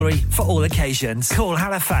jewellery for all occasions. Call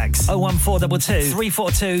Halifax 01422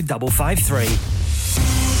 342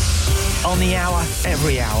 553. On the hour,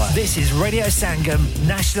 every hour. This is Radio Sangam,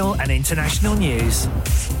 national and international news.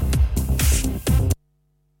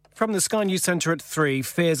 From the Sky News Centre at 3,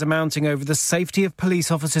 fears are mounting over the safety of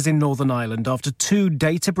police officers in Northern Ireland after 2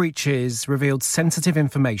 data breaches revealed sensitive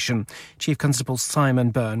information. Chief Constable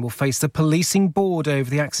Simon Byrne will face the policing board over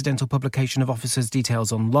the accidental publication of officers'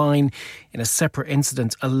 details online. In a separate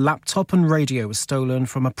incident, a laptop and radio was stolen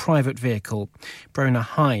from a private vehicle. Brona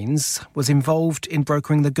Hines was involved in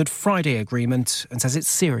brokering the Good Friday Agreement and says it's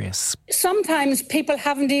serious. Sometimes people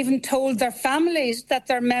haven't even told their families that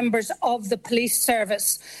they're members of the police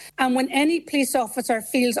service. And when any police officer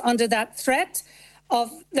feels under that threat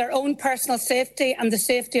of their own personal safety and the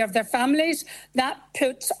safety of their families, that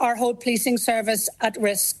puts our whole policing service at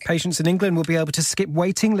risk. Patients in England will be able to skip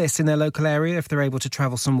waiting lists in their local area if they're able to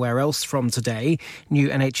travel somewhere else from today. New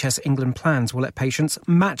NHS England plans will let patients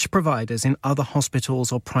match providers in other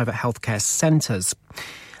hospitals or private healthcare centres.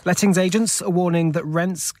 Lettings agents are warning that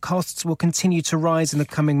rents costs will continue to rise in the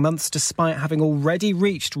coming months despite having already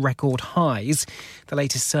reached record highs. The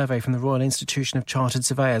latest survey from the Royal Institution of Chartered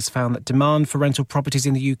Surveyors found that demand for rental properties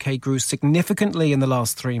in the UK grew significantly in the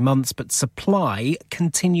last 3 months, but supply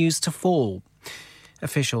continues to fall.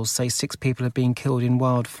 Officials say 6 people have been killed in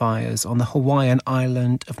wildfires on the Hawaiian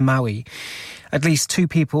island of Maui. At least 2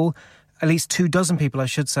 dozen people,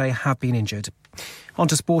 have been injured. On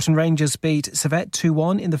to sport, and Rangers beat Servette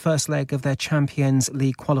 2-1 in the first leg of their Champions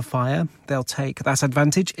League qualifier. They'll take that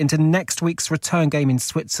advantage into next week's return game in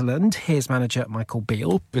Switzerland. Here's manager Michael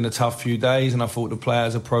Beale. It's been a tough few days, and I thought the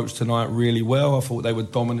players approached tonight really well. I thought they were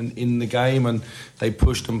dominant in the game, and they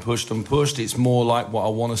pushed and pushed and pushed. It's more like what I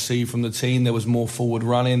want to see from the team. There was more forward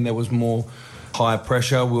running, there was more high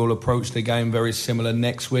pressure. We'll approach the game very similar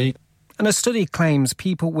next week. And a study claims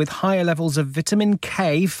people with higher levels of vitamin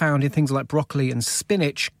K found in things like broccoli and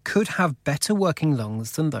spinach could have better working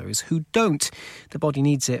lungs than those who don't. The body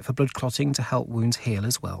needs it for blood clotting to help wounds heal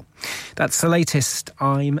as well. That's the latest.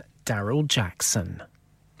 I'm Daryl Jackson.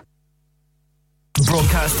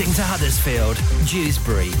 Broadcasting to Huddersfield,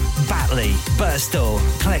 Dewsbury, Batley, Birstall,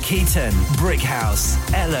 Cleckheaton, Brickhouse,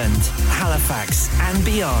 Elland, Halifax and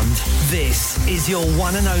beyond. This is your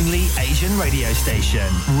one and only Asian radio station.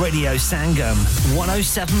 Radio Sangam,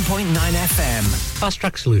 107.9 FM. Fast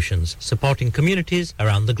Track Solutions, supporting communities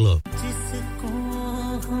around the globe.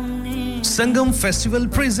 Sangam Festival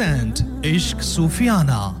present Ishq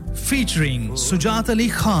Sufiana featuring Sujat Ali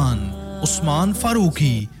Khan, Usman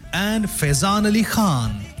Farooqi and Faizan Ali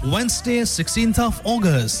Khan. Wednesday, 16th of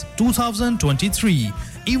August, 2023.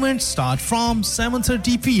 Events start from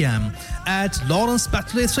 7:30 p.m. at Lawrence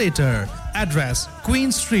Batley Theatre. Address: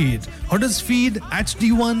 Queen Street, Huddersfield,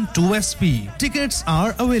 HD1 2SP. Tickets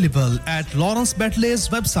are available at Lawrence Batley's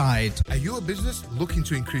website. Are you a business looking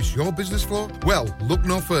to increase your business flow? Well, look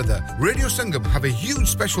no further. Radio Sangam have a huge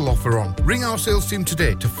special offer on. Ring our sales team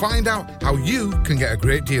today to find out how you can get a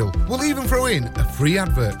great deal. We'll even throw in a free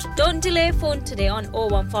advert. Don't delay, phone today on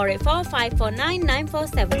 01484 549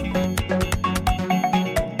 947.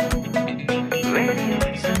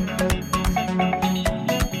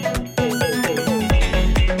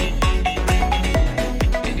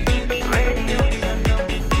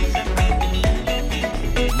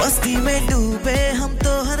 में डूबे हम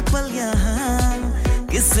तो हर पल यहाँ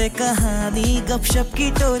किससे कहानी गपशप की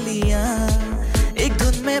टोलियाँ एक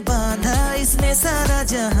धुन में बांधा इसने सारा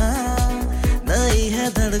जहां नई है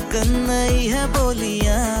धड़कन नई है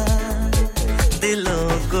बोलियाँ दिलों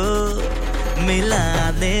को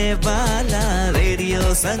मिलाने वाला रेडियो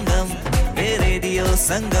संगम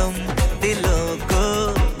दिलों को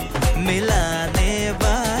मिलाने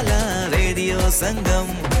वाला रेडियो संगम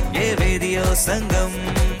ये रेडियो संगम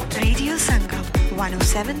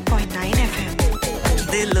 107.9 FM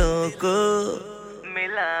दिलों को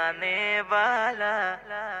मिलाने वाला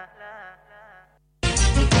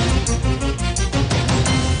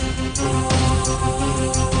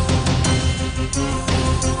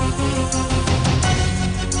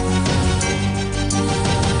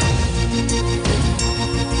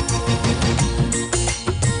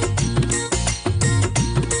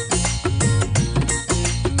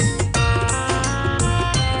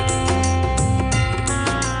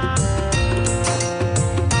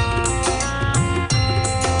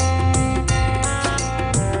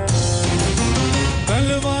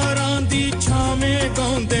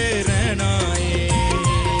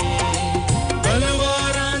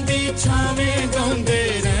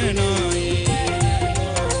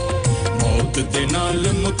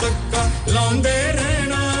मुतक्का लांदे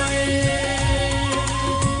रहना है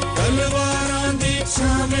तलवारां दी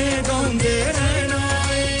छावे छाਵੇਂ ਗਾਉਂਦੇ ਰਹਿਣਾ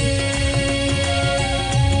ਏ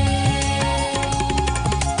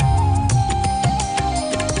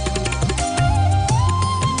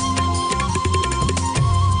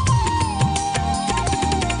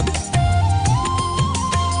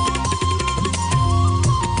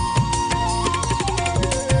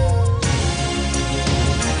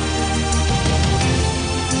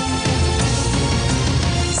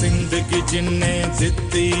जिन्ने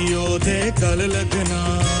दित्ती ओदे गल लगना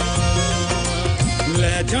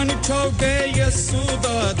ले जान छोड़े यसू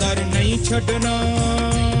दा दर नहीं छड़ना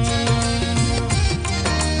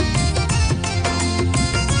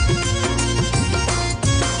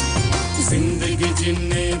जिंदगी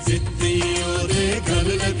जिन्ने दित्ती ओदे गल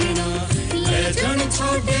लगना ले जान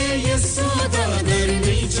छोड़े यसू दा दर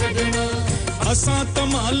नहीं छड़ना असां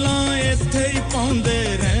तमाला इत्थे ही पाउंदे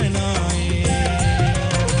रहना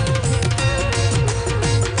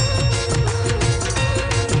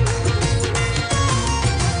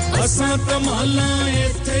असां तमाला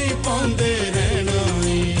इत्थे ही पाउंदे रहना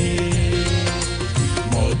ए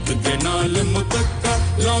मौत दे नाल मुतक्का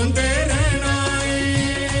लाउंदे रहना ए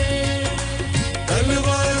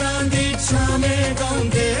तलवारां दी छाਵੇਂ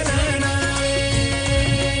गाउंदे रहना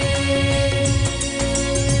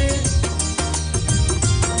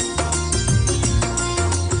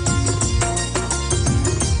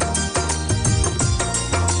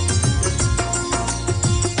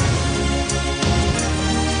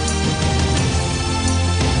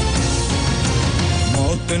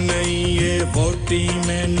नहीं ये वोटी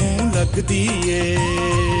मैनू लगदी ए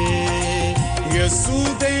यसू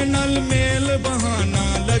दे नाल मेल बहाना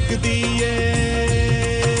लगदी ए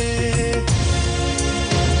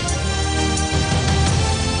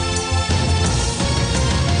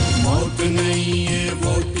मौत नहीं ये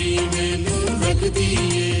वोटी मैनू लगदी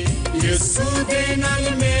ए यसू दे नाल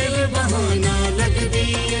मेल बहाना लगदी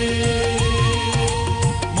ए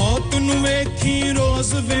मौत नू वेखी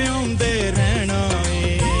रोज विआउंदे रहना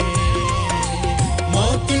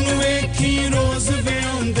रोज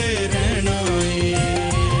विआउंदे रहना ए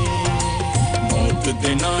मौत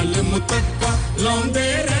दे नाल मुतक्का लाउंदे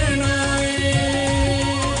रहना ए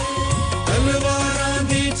तलवारां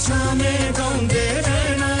दी छाਵੇਂ गाउंदे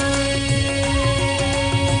रहना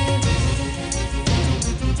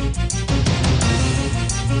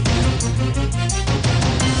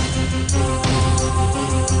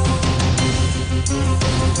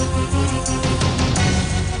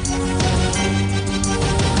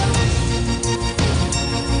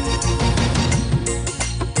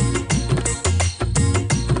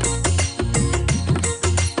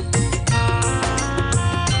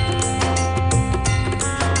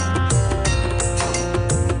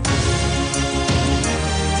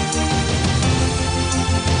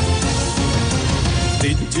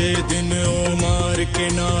दिन ओ मार के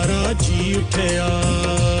नारा जी उठया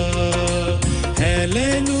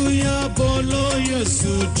हालेलुया बोलो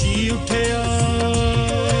यसू जी उठया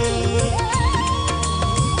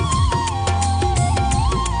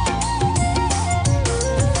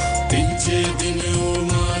तीजे दिन ओ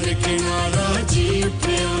मार के नारा जी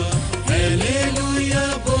उठया हालेलुया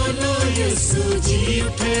बोलो यसू जी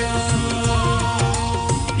उठया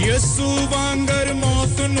यसू वांगर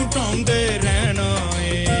मौत नु टांदे रहना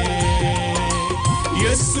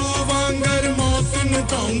यसू वांगर मौत नु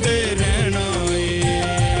टांदे रहना ए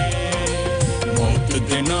मौत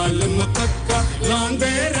दे नाल मुतक्का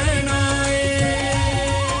लांदे रहना ए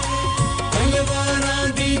तलवारां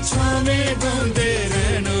दी छाਵੇਂ गाउंदे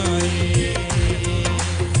रहना ए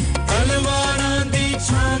तलवारां दी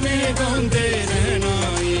छाਵੇਂ गाउंदे रहना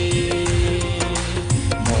ए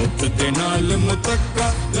मौत दे नाल मुतक्का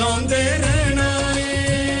लांदे रहना ए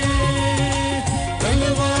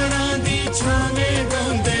तलवारां दी छाਵੇਂ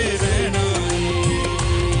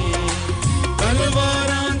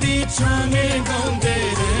छाਵੇਂ गाउंदे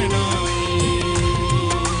रहना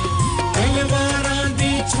तलवारां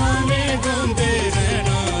दी छाਵੇਂ गाउंदे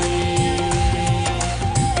रहना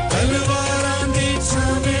तलवारां दी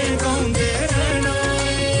छाਵੇਂ गाउंदे रहना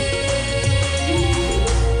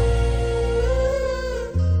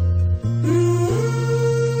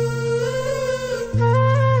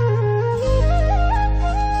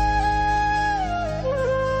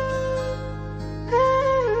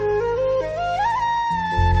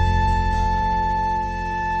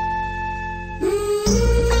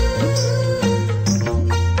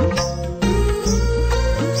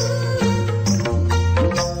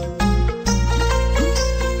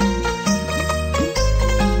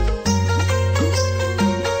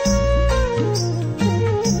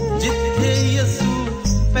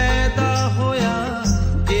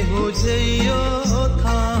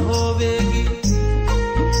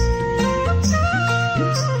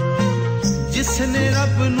जिसने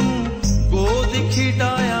रब नू गोद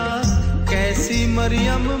खिडाया कैसी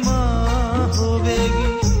मरियम मां होवेगी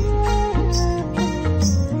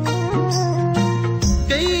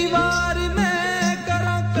कई बार मैं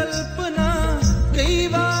करा कल्पना कई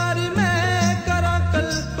बार मैं करा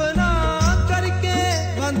कल्पना करके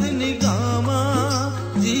बंद निगाहां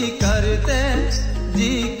जी करते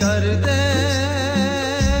जी करते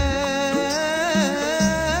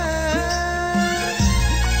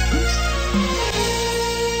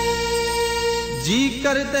जी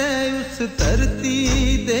करते उस धरती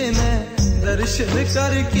दे मैं दर्शन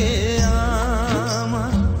करके आवां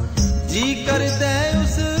जी करते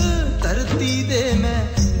उस धरती दे मैं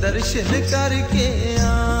दर्शन करके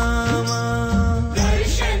आवां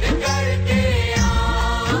दर्शन करके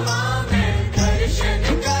आवां मैं दर्शन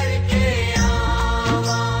करके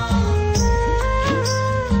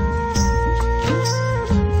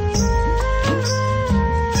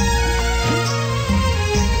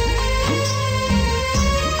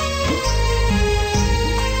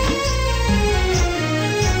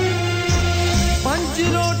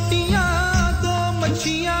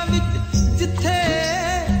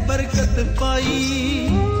पाई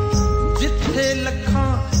जिथे लखां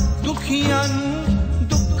दुखियां नू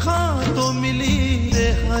दुखां तो मिली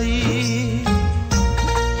रिहाई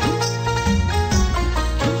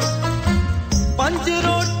पंज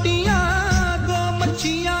रोटियां दो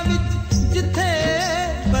मच्छियां विच जिथे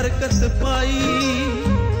बरकत पाई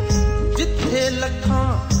जिथे लखां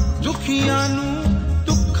दुखियां नू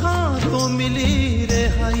दुखां तो मिली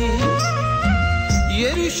रिहाई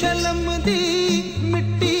यरूशलेम दी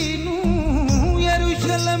मिट्टी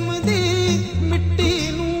यरूशलेम दी मिट्टी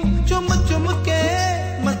नू चुम चुम के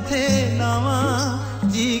मथे लावां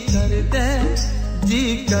जी करदे जी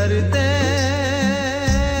करदे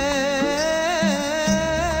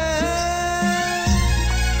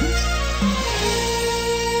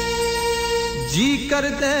जी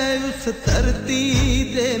करदे उस धरती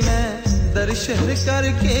दे मैं दर्शन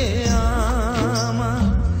करके आवां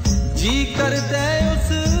जी करदे उस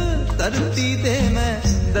धरती दे मैं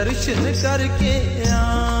दर्शन करके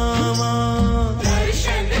आवां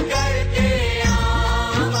दर्शन करके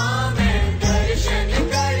आवां मैं दर्शन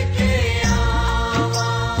करके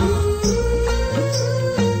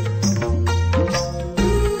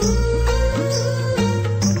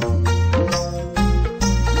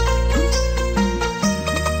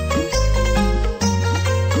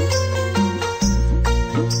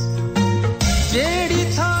जेड़ी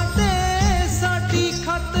थां ते साडी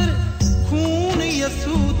खातर खून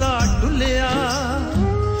यसू दा डुलिया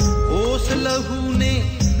उस लहू ने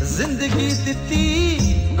जिंदगी दिती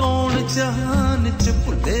कौन जहान च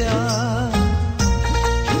भुलिया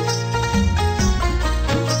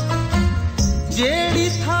जेड़ी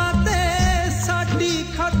थां ते साडी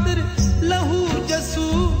खातर लहू यसू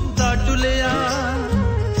दा डुलिया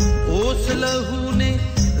उस लहू ने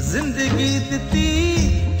जिंदगी दिती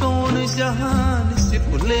कौन जहान च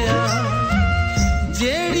भुलिया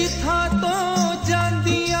जेड़ी थां तो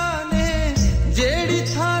ਜਾਂਦੀਆਂ ਨੇ ਜਿਹੜੀ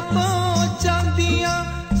ਥਾਂ ਤੋਂ ਜਾਂਦੀਆਂ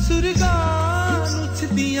ਸੁਰਗਾਂ ਨੂੰ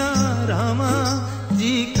ਛਦੀਆਂ ਰਾਵਾਂ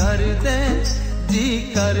ਜੀ ਕਰਦਾ ਜੀ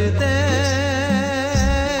ਕਰਦਾ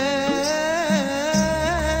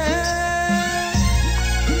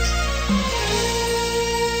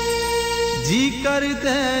ਜੀ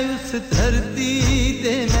ਕਰਦਾ ਉਸ ਧਰਤੀ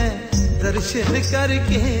ਤੇ ਮੈਂ ਦਰਸ਼ਨ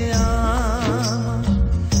ਕਰਕੇ ਆਵਾਂ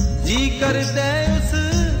जी करदा उस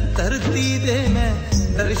धरती दे मैं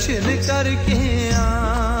दर्शन करके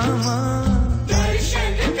आवां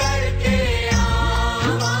दर्शन करके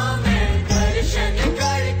आवां मैं दर्शन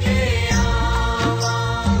करके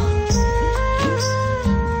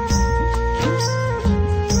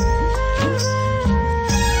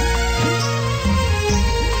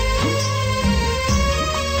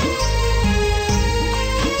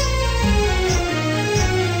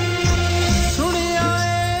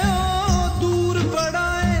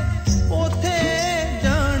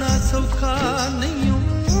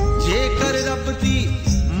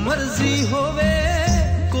मर्जी होवे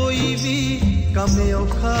कोई भी कम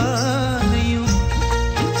औखा नहीं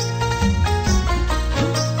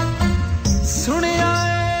सुनिया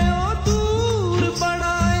ओ दूर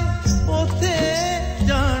बड़ा है ओथे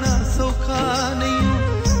जाना सौखा नहीं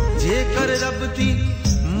जेकर रब दी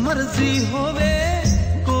मर्जी होवे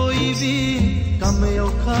कोई भी कम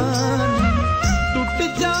औखा नहीं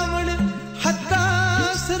टूट जावण हत्ता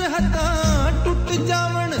सरहदा टूट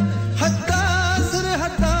जावण हत्ता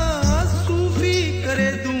सरहदा सूफी करे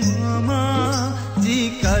दुआमा जी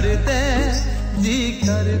करते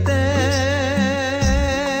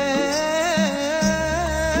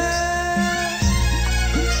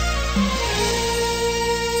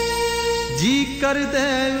कर दे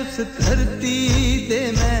उस धरती दे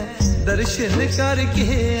मैं दर्शन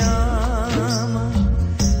करके आवां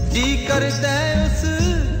जी कर दे उस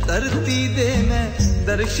धरती दे मैं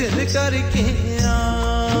दर्शन करके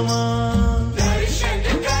आवां दर्शन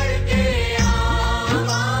करके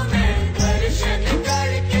आवां मैं दर्शन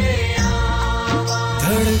करके आवां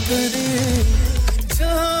धड़कने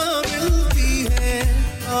जहां मिलती है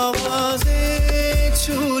आवाज़ें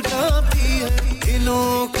छू जाती है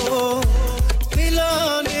दिलों को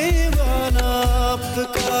मिलाने वाला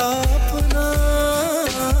आपका अपना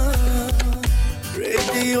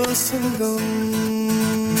रेडियो संगम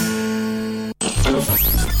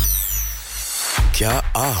क्या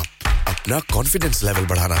आप अपना कॉन्फिडेंस लेवल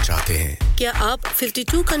बढ़ाना चाहते हैं? क्या आप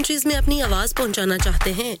 52 कंट्रीज में अपनी आवाज पहुंचाना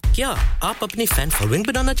चाहते हैं? क्या आप अपनी फैन फॉलोइंग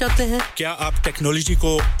बनाना चाहते हैं? क्या आप टेक्नोलॉजी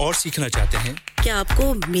को और सीखना चाहते हैं? क्या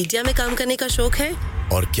आपको मीडिया में काम करने का शौक है?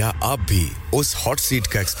 और क्या आप भी उस हॉट सीट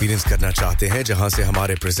का एक्सपीरियंस करना चाहते हैं जहां से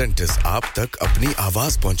हमारे प्रेजेंटर्स आप तक अपनी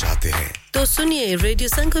आवाज पहुंचाते हैं? तो सुनिए, Radio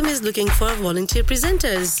Sangam is looking for volunteer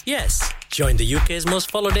presenters. Yes, join the UK's most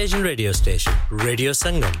followed Asian radio station, Radio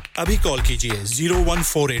Sangam. अभी कॉल कीजिए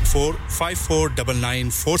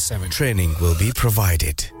 01484549947. Training will be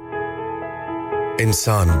provided.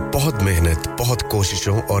 इंसान बहुत मेहनत, बहुत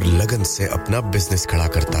कोशिशों और लगन से अपना बिजनेस खड़ा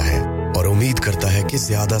करता है और उम्मीद करता है कि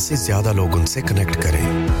ज्यादा से ज्यादा लोग उनसे कनेक्ट करें।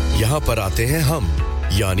 यहाँ पर आते हैं हम,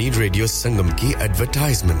 यानी रेडियो संगम की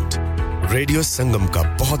एडवर्टाइजमेंट। रेडियो संगम का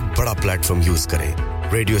बहुत बड़ा प्लेटफॉर्म यूज करें।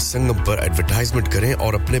 रेडियो संगम पर एडवर्टाइजमेंट करें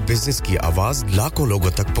और अपने बिजनेस की आवाज लाखों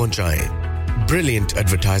लोगों तक पहुंचाएं। Brilliant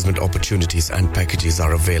advertisement opportunities and packages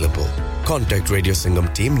are available. Contact Radio Sangam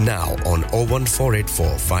team now on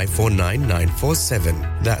 01484 549 947.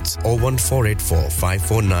 That's 01484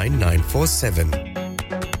 549 947.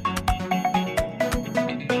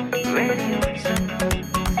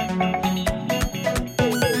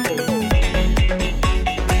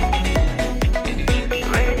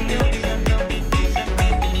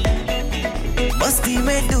 मस्ती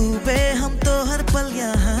में डूबे हम तो हर पल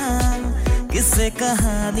यहाँ किस्से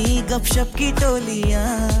कहानी गपशप की टोलियां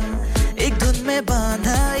एक धुन में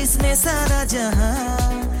बांधा इसने सारा जहां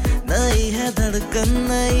नई है धड़कन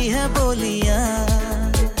नई है बोलियां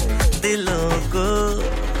दिलों को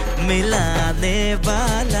मिलाने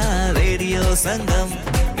वाला रेडियो संगम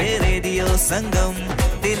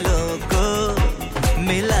दिलों को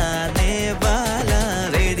मिलाने वाला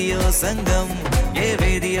रेडियो संगम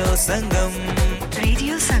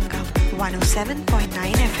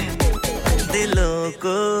 107.9 FM दिलों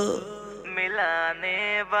को मिलाने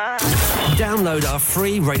वाला Download our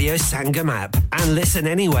free Radio Sangam app and listen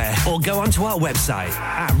anywhere or go onto our website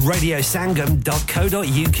at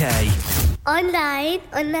radiosangam.co.uk. Online,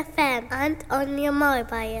 on FM and on your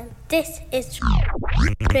mobile. This is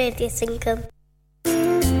Radio Sangam.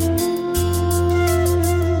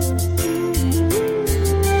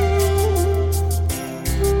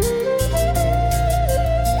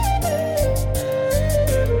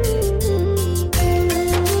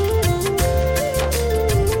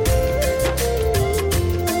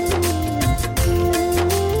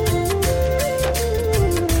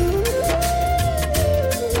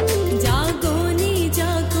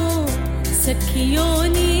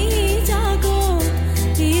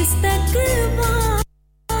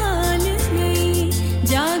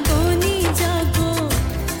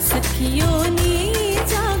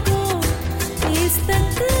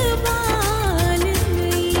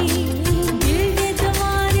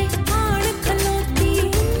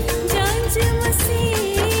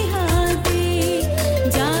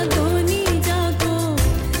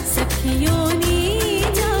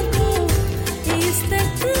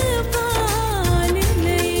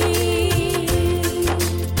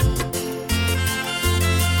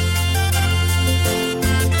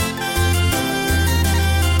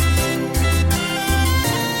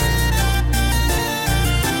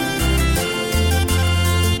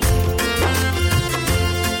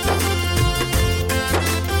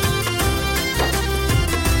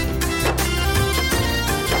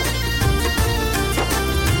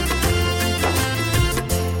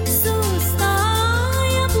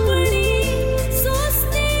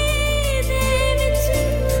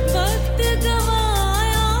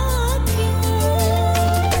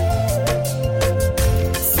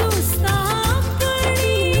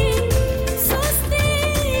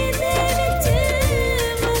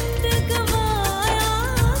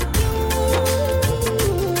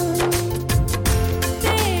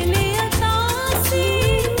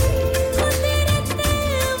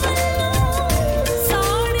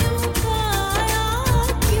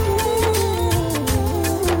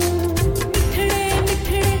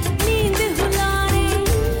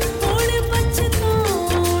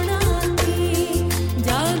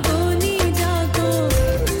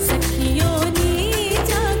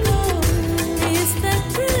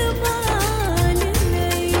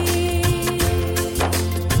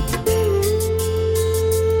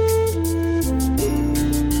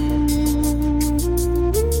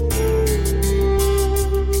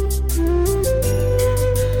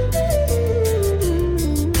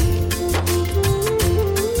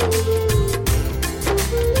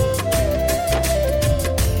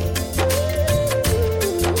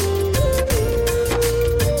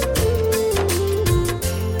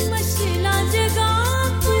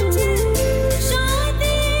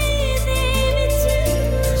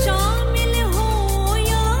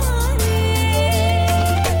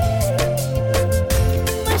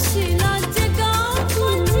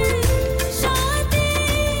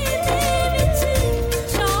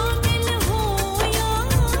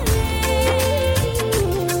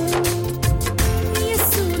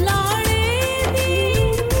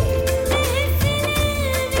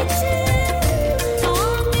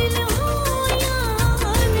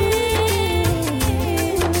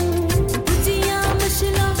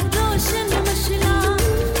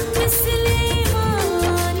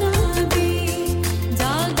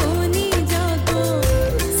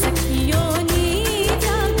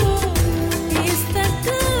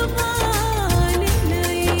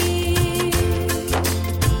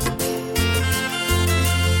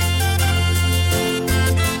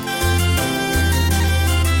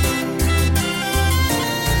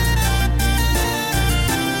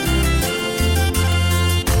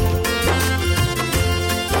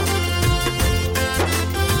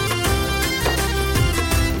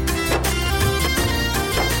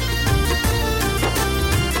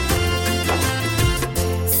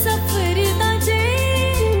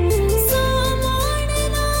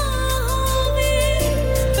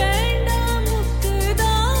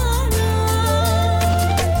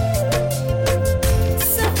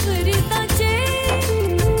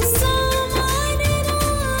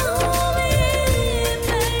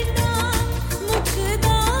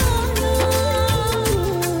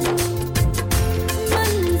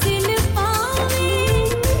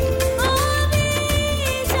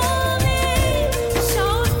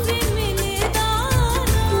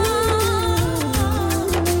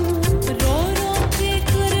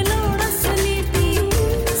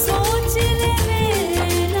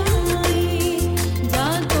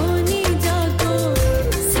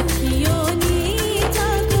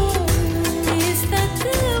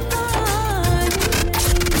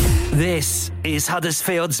 This is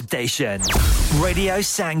Huddersfield's station, Radio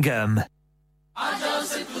Sangam. आजा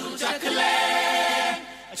से तू चख ले,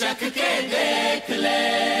 चख के देख ले,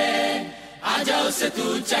 आजा से तू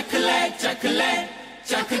चख ले, चख ले,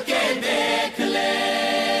 चख के देख ले.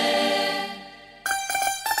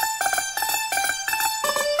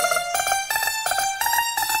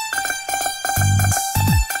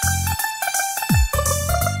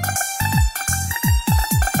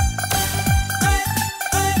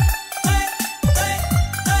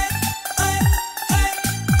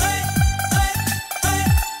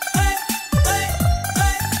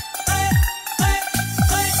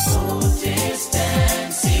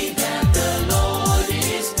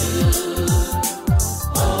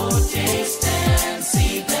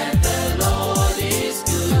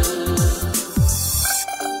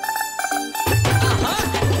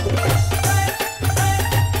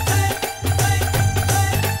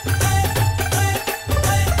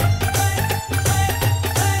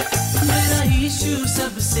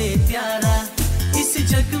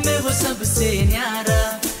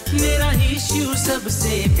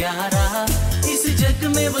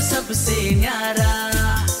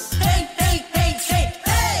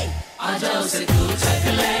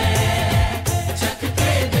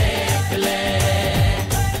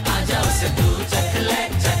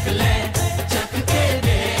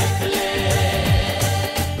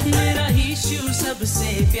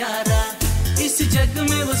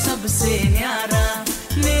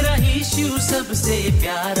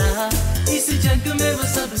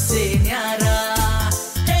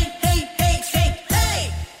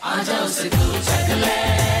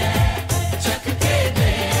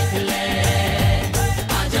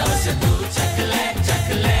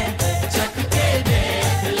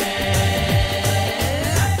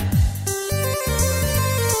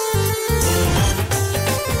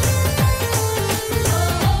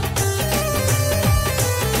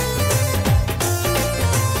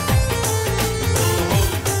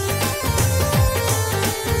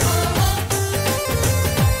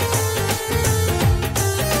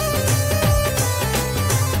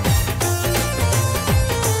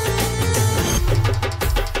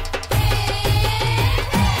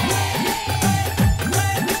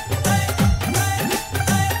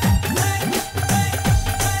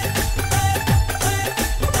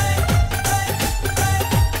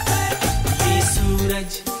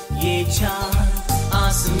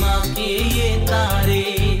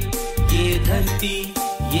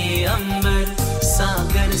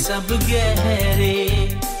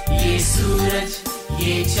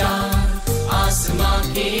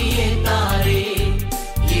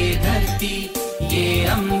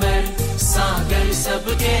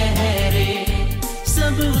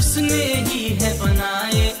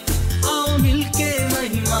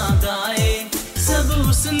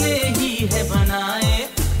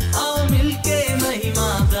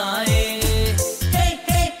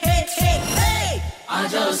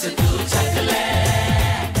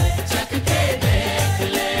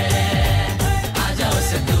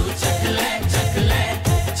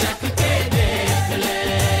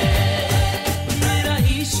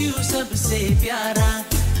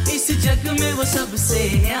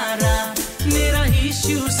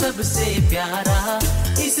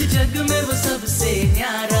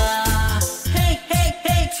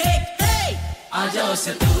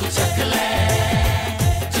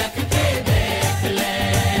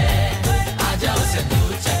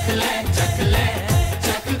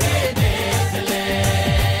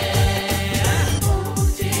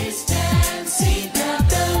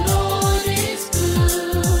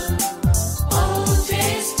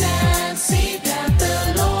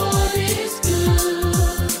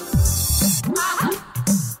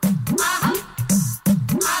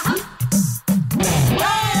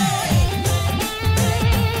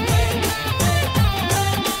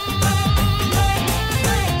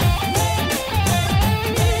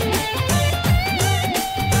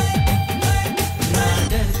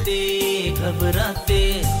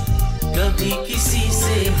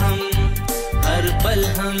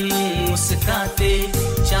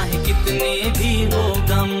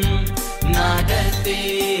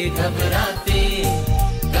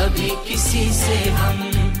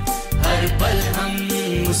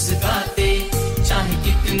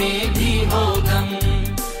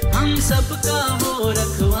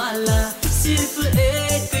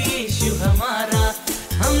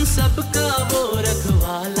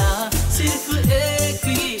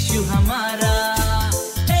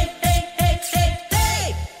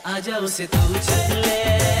 उसे तू चख ले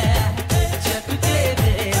चख के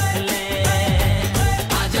देख ले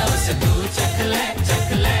आजा उसे तू चख ले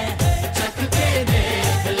चख के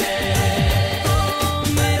देख ले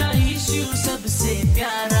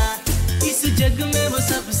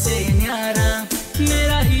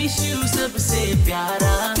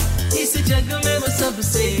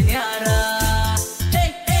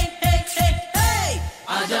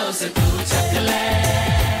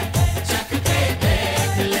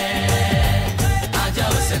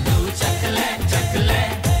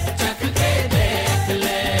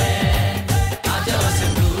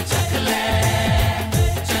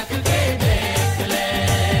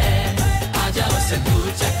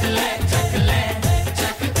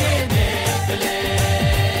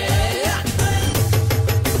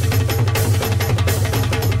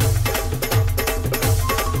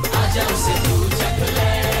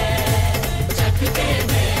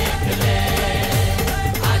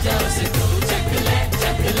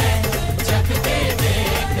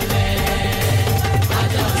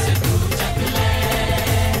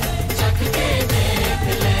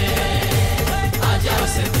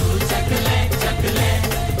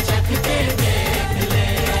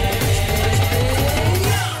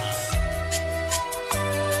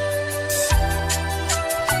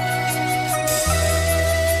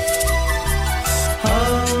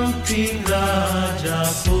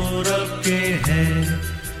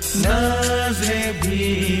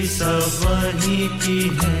सब वहीं की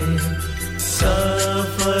है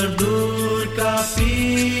सफर दूर का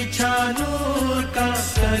पीछा नूर का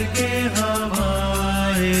करके हम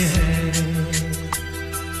आए हैं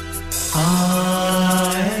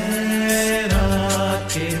आए रात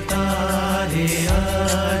के तारे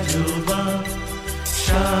आजुबा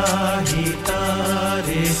शाही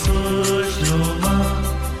तारे खुशनुमा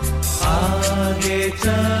आगे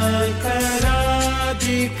चल कर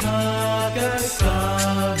दिखा कर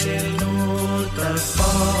काबिल नूर तक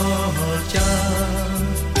पहुंचा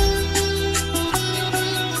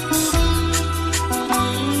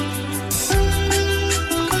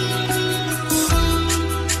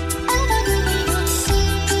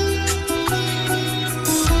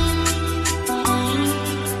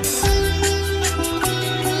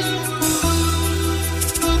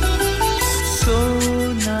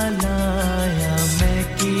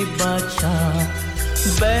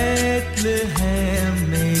बैतलहम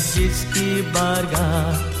में जिसकी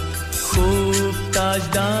बारगाह खूब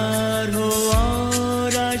ताजदार हो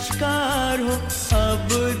और आश्कार हो अब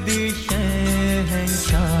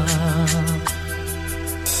शहंशाह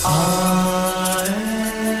आए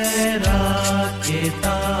रात के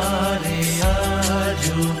तारे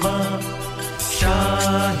आजुबा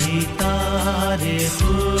शाही तारे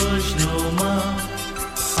खुशनुमा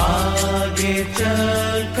आगे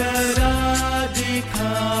चल कर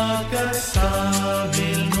दिखा कर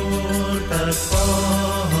काबिल नूर तक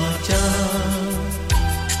पहुंचा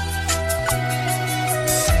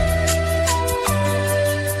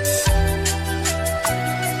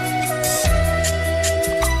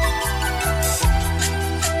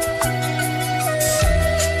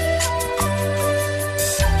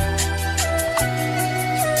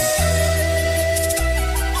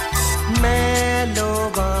मैं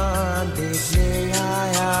लोबान देखने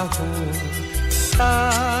आया हूँ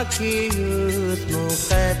ताकि उस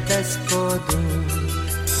मुक़द्दस को दूं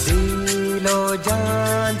दिलो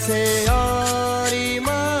जान से और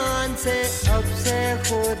ईमान से अब से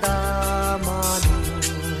खुदा मानूं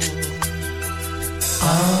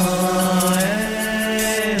आए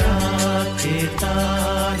रात के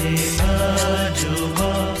तारे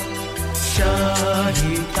आजुबा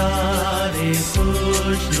शाही तारे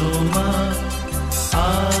खुशनुमा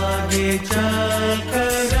आगे चल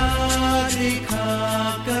कर दिखा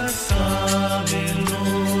कर काबिल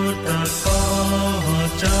नूर तक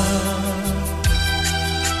पहुंचा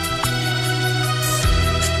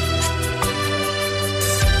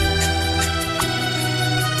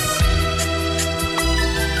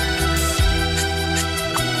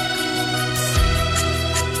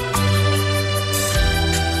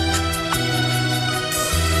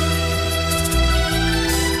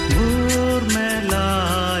नूर में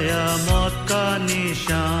लाया मौत का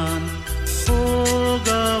निशान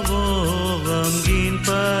होगा वो गमगीन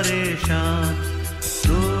परेशान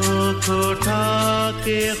दुख उठा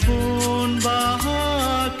के खून बहा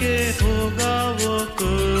के होगा वो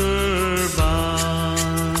कुर्बान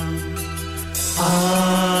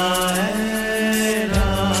आए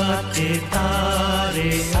रात के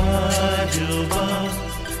तारे आजुबा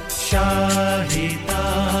शाही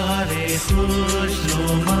तारे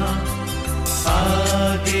खुशनुमा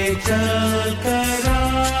आगे चल कर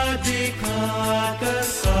दिखा कर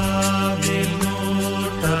काबिल नूर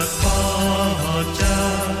तक पहुंचा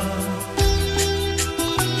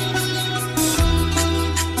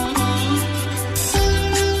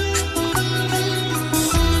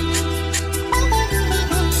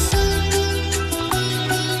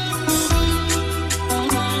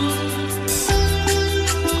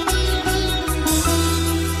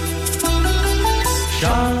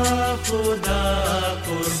खुदा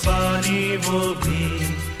कुर्बानी वो भी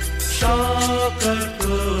शौकत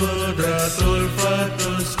कुदरत उल्फत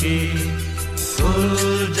उसकी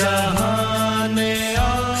कुल जहान में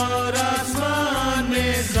और आसमान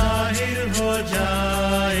में जाहिर हो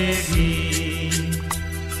जाएगी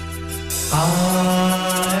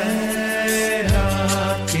आए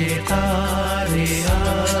रात के तारे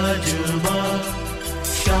आजुबा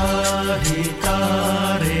शाही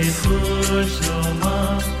तारे खुशनुमा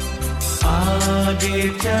आगे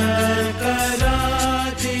चल कर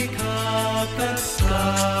दिखा कर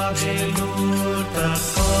काबिल नूर तक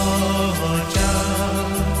पहुंचा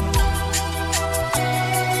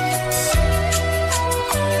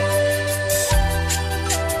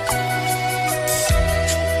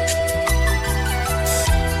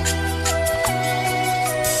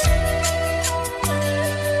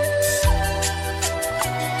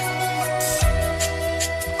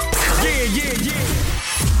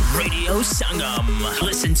Radio Sangam.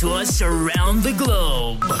 Listen to us around the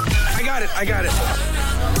globe. I got it.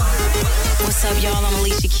 What's up, y'all? I'm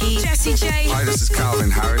Alicia Keys. Jessie J. Hi, this is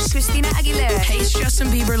Calvin Harris. Christina Aguilera. Hey, it's Justin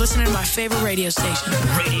Bieber listening to my favorite radio station.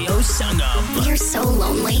 Radio Sangam. You're so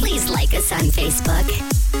lonely. Please like us on Facebook.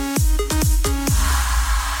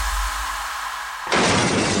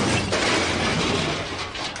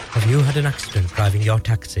 Have you had an accident driving your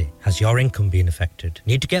taxi? Has your income been affected?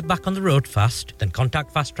 Need to get back on the road fast? Then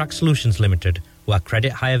contact Fast Track Solutions Limited, who are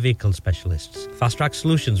credit hire vehicle specialists. Fast Track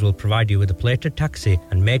Solutions will provide you with a plated taxi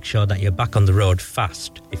and make sure that you're back on the road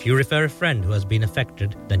fast. If you refer a friend who has been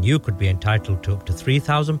affected, then you could be entitled to up to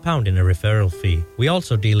 £3,000 in a referral fee. We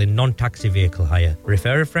also deal in non-taxi vehicle hire.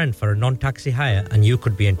 Refer a friend for a non-taxi hire and you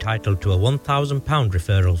could be entitled to a £1,000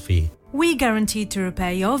 referral fee. We guarantee to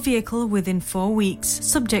repair your vehicle within 4 weeks,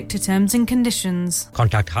 subject to terms and conditions.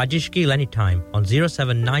 Contact Haji Shakil anytime on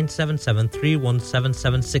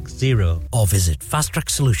 07977317760 or visit Fast Track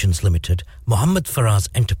Solutions Limited, Mohammed Faraz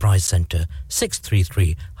Enterprise Centre,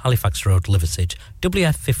 633 Halifax Road, Liversedge,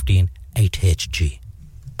 WF15 8HG.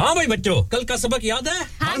 हाँ भाई बच्चों कल का सबक याद है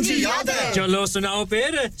हाँ जी याद है चलो सुनाओ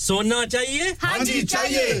फिर सोना चाहिए हाँ जी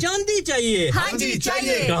चाहिए चांदी चाहिए हाँ जी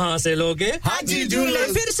चाहिए कहां से लोगे हाजी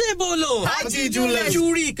जूलर्स फिर से बोलो हाजी जूलर्स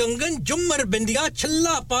चूड़ी कंगन झुमर बिंदिया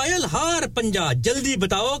छल्ला पायल हार पंजा जल्दी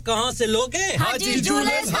बताओ कहां से लोगे हाजी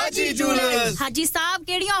जूलर्स हाजी साहब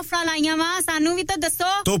केड़ी ऑफर लाईया वा सानू भी तो दसो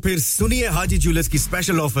तो फिर सुनिए हाजी जूलर्स की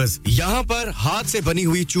स्पेशल ऑफर्स यहां पर हाथ से बनी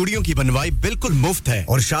हुई चूड़ियों की बनवाई बिल्कुल मुफ्त है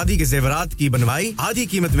और शादी के जेवरात की बनवाई आधी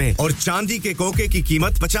कीमत में और चांदी के कोके की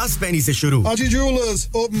कीमत 50 पैसे से शुरू Haji Jewellers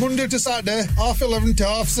open Monday to Saturday half 11 to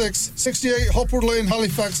half 6 68 Hopwood Lane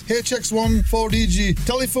Halifax HX1 4DG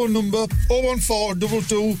telephone number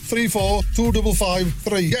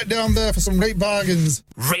 01422342553 get down there for some great bargains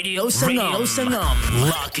Radio Sangam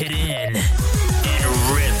lock it in and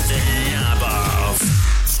rip the knob off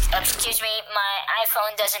Excuse me my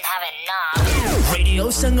iPhone doesn't have a knob Radio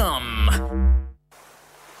Sangam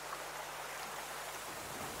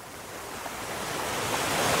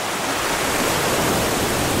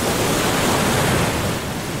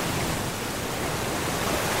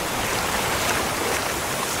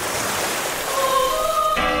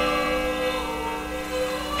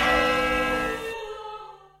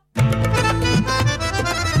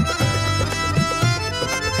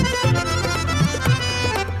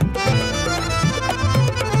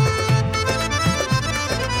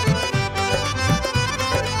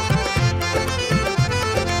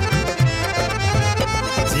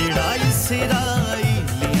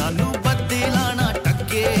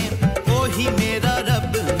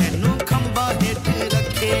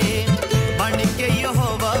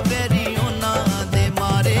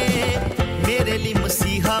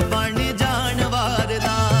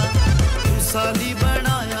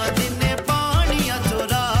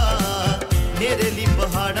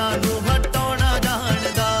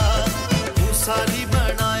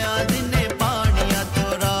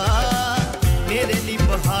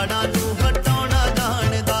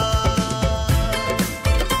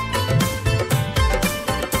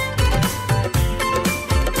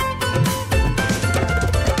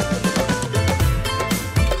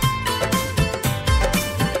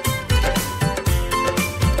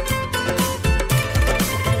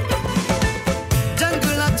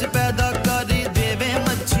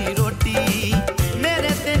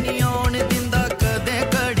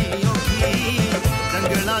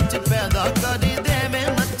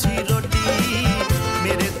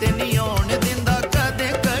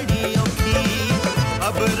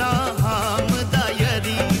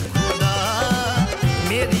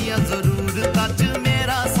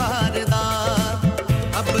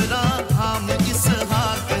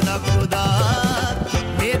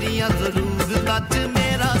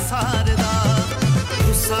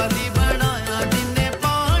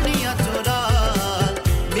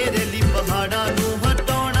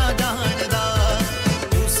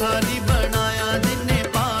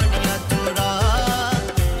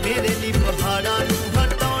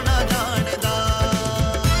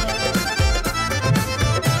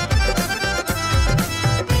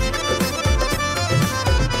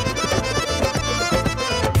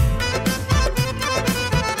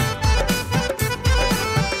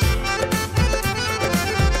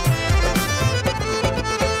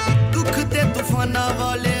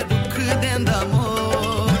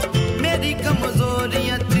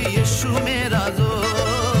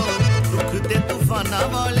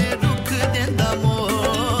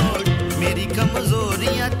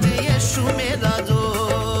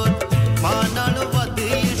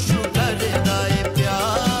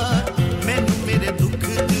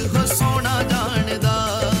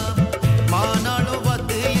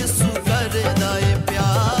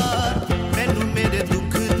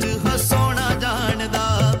Sona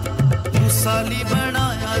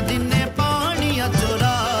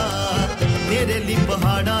मेरे लिए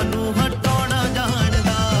पहाड़ां नु हटाना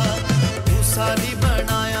जानदा तू साली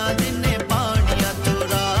बनाया जिन्ने पानियां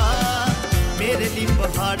चोरा मेरे लिए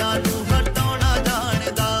पहाड़ां नु हटाना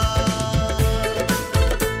जानदा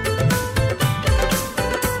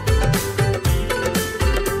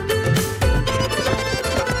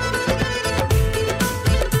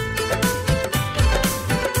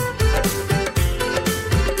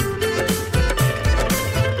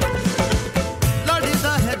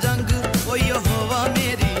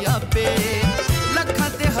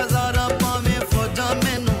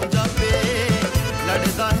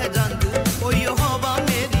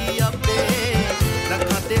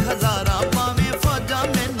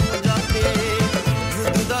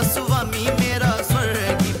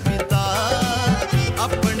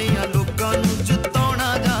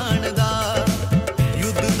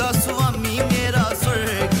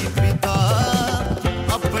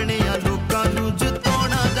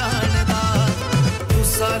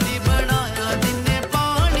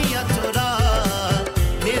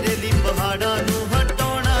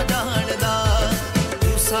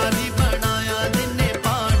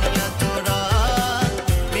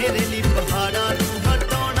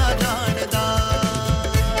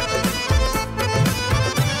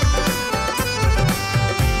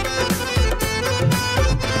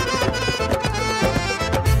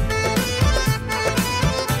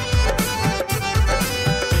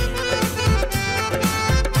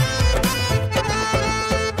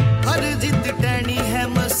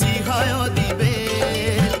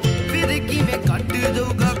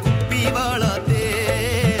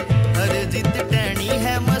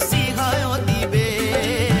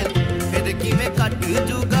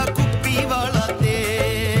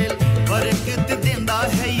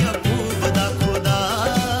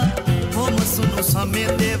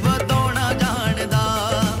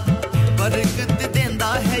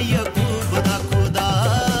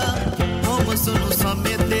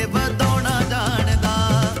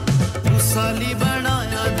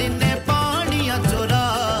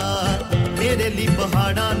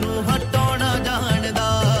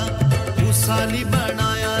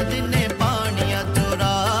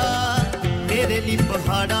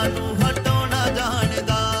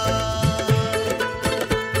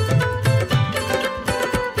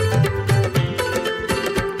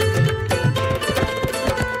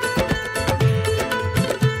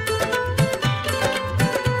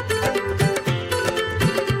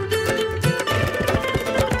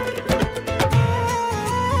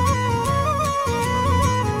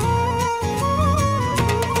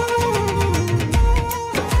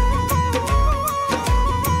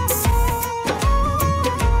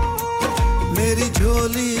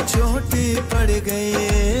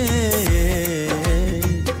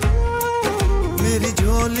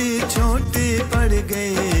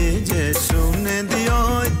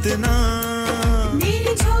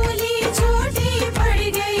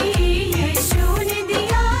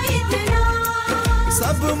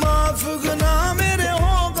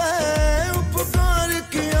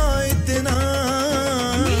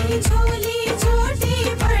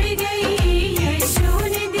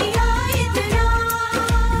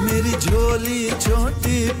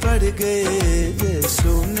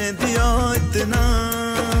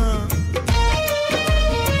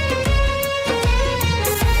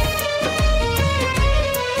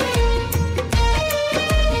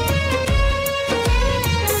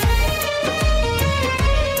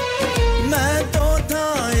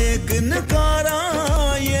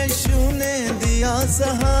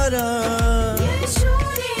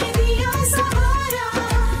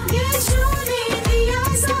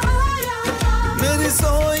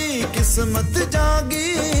किस्मत जागी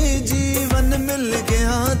जीवन मिल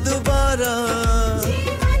गया दोबारा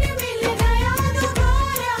जीवन मिल गया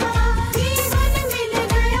दोबारा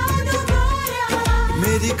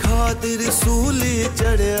मेरी खातिर सूली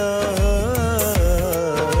चढ़या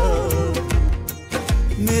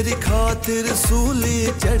मेरी खातिर सूली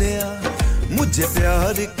चढ़या मुझे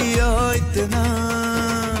प्यार किया इतना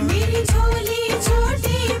मेरी झोली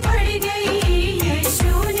छोटी पड़ गई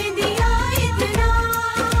यीशु ने दिया इतना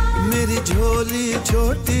मेरी झोली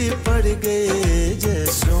छोटी पड़ गई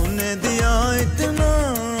यीशु ने दिया इतना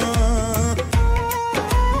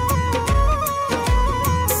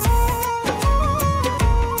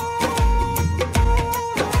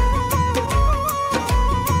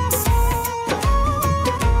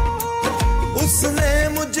उसने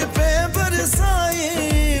मुझ पे बरसाई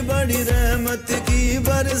बड़ी रहमत की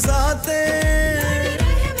बरसातें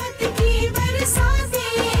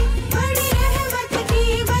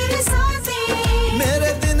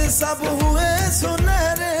मेरे दिन सब हुए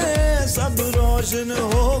सुनहरे सब रोशन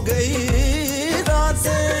हो गई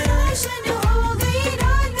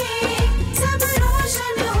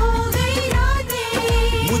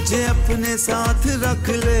अपने साथ रख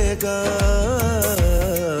लेगा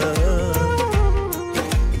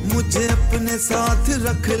मुझे अपने साथ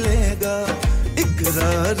रख लेगा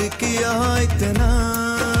इकरार किया इतना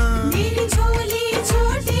मेरी झोली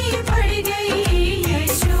छोटी पड़ गई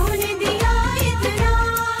यीशु ने दिया इतना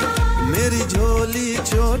मेरी झोली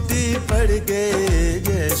छोटी पड़ गई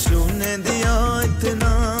यीशु ने दिया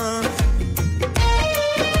इतना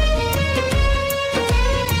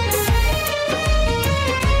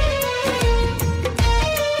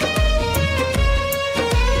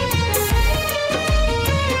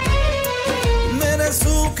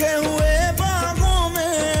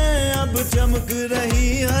चमक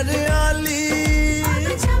रही हरियाली अब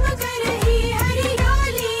चमक रही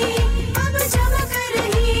हरियाली अब चमक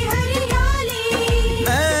रही हरियाली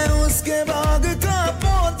मैं उसके बाग का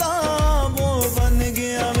पौधा वो बन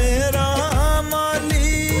गया मेरा माली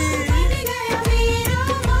बन गया मेरा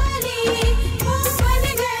माली वो बन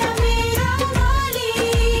गया मेरा माली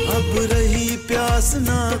अब रही प्यास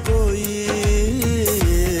ना कोई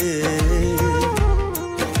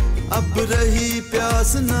अब रही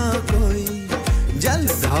प्यास ना कोई जल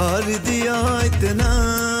धार दिया इतना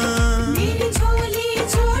मेरी झोली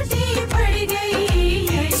छोटी पड़ गई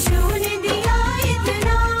यीशु ने दिया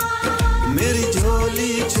इतना मेरी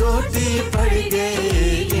झोली छोटी पड़ गई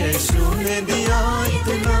यीशु ने दिया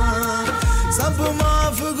इतना सब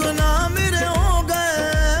माफ गुनाह मेरे हो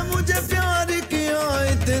गए मुझे प्यार किया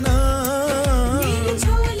इतना मेरी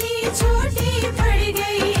झोली छोटी पड़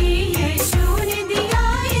गई यीशु ने दिया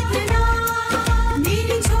इतना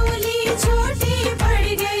मेरी झोली छोटी पड़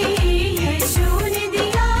गई यीशु ने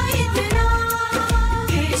दिया इतना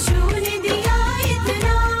यीशु ने दिया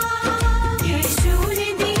इतना यीशु ने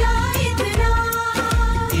दिया इतना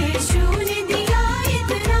यीशु ने दिया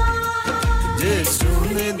इतना यीशु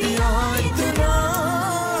ने दिया इतना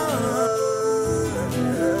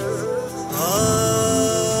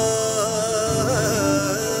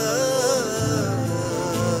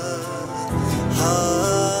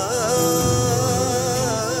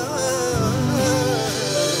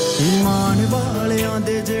ईमान वालियां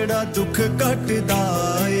दे जेड़ा दुख कटदा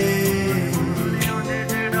ए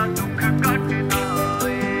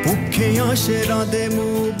भुखियां शेरां दे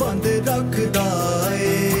मुंह बंद रखदा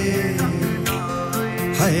ए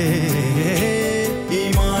हाय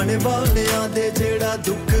ईमान वालियां दे जेड़ा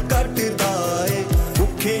दुख कटदा ए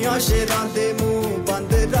भुखियां शेरां दे मुंह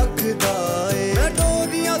बंद रखदा ए मैं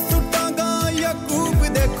डोरियां सुटांगा याकूब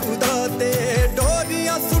दे खुदा ते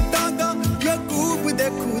डोरियां सुटांगा याकूब दे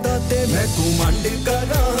खुदा ते मैं घुमंड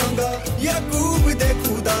करांगा याकूब दे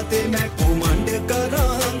खुदा ते मैं घुमंड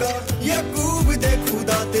करांगा याकूब दे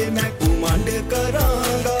खुदा ते मैं घुमंड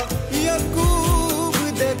करांगा याकूब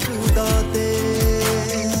दे खुदा ते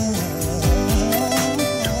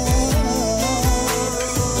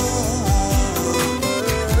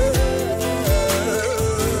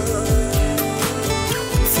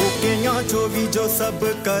फुकियां जो भी जो सब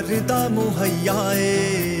करदा मुहैया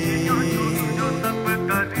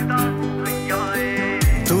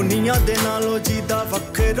दुनिया दे नालों जीदा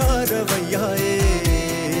वखरा रवैया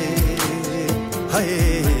हाय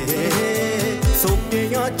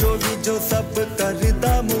सोकियां जो भी जो सब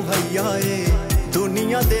करदा मुहैया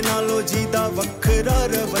दुनिया दे नालों जीदा वखरा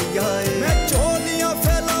रवैया मैं चोलियां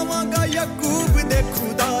फैलावांगा याकूब दे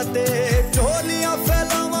खुदा ते चोलियां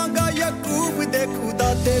फैलावांगा याकूब दे खुदा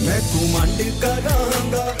ते मैं घुमंड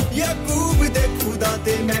करांगा याकूब दे खुदा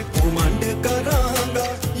ते मैं घुमंड करांगा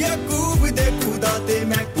याकूब दे खुदा ते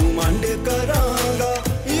मैं घुमंड करांगा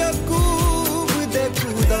याकूब दे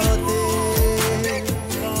खुदा ते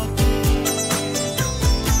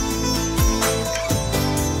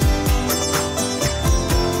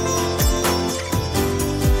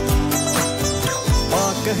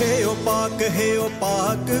पाक है ओ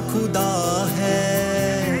पाक खुदा है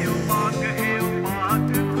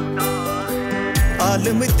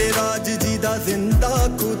आलम तेराज जीदा जिंदा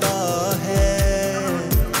खुदा है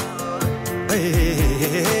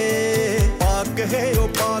पाक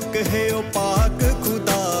है ओ पाक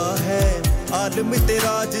खुदा है आलम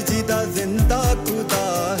तेराज जीदा जिंदा खुदा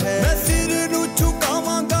है मैं सिर नु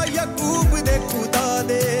झुकावांगा याकूब दे खुदा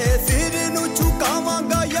दे सिर नु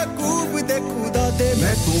झुकावांगा याकूब दे खुदा दे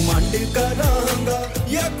मैं घुमंड करांगा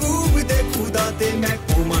याकूब दे खुदा ते मैं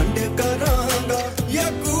घुमंड करांगा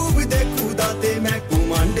याकूब दे खुदा ते मैं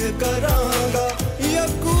घुमंड करांगा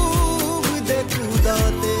याकूब दे खुदा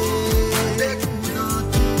ते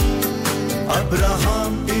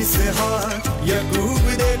अब्राहम इसहाक याकूब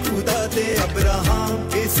दे खुदा ते अब्राहम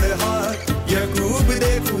इसहाक याकूब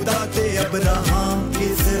दे खुदा ते अब्राहम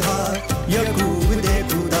इसहाक याकूब दे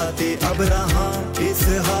खुदा ते अब्राहम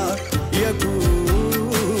इसहाक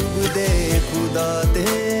याकूब दे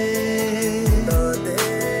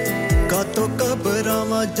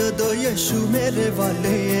यीशु मेरे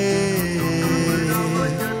वाले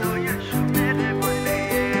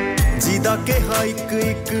जीदा के हा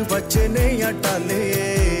एक वचन या टाले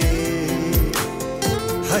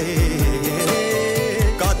हाय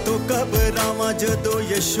कातो घबरावां जदों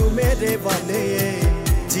यीशु मेरे वाले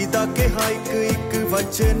जीदा के हा एक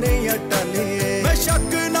वचन या टाले मैं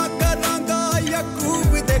शक ना करांगा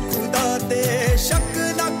याकूब दे खुदा ते शक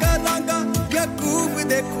ना करांगा याकूब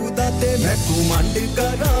दे खुदा ते मैं घमंड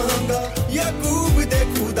करांगा याकूब दे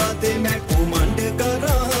खुदा ते मैं घमंड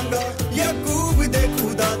करांगा याकूब दे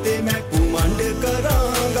खुदा ते मैं घमंड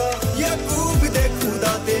करांगा याकूब दे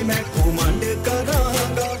खुदा ते मैं घमंड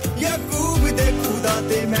करांगा याकूब दे खुदा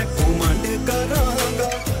ते मैं घमंड करांगा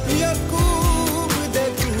याकूब दे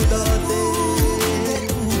खुदा ते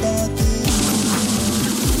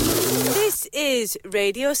This is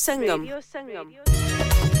Radio Sangam.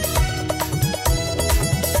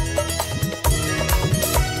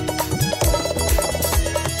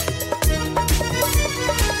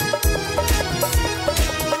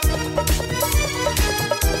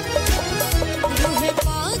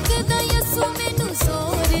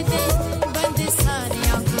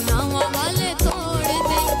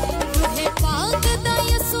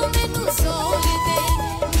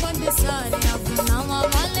 सारे अपनावा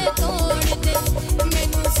वाले तोड़ दे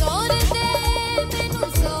मैनू जोर दे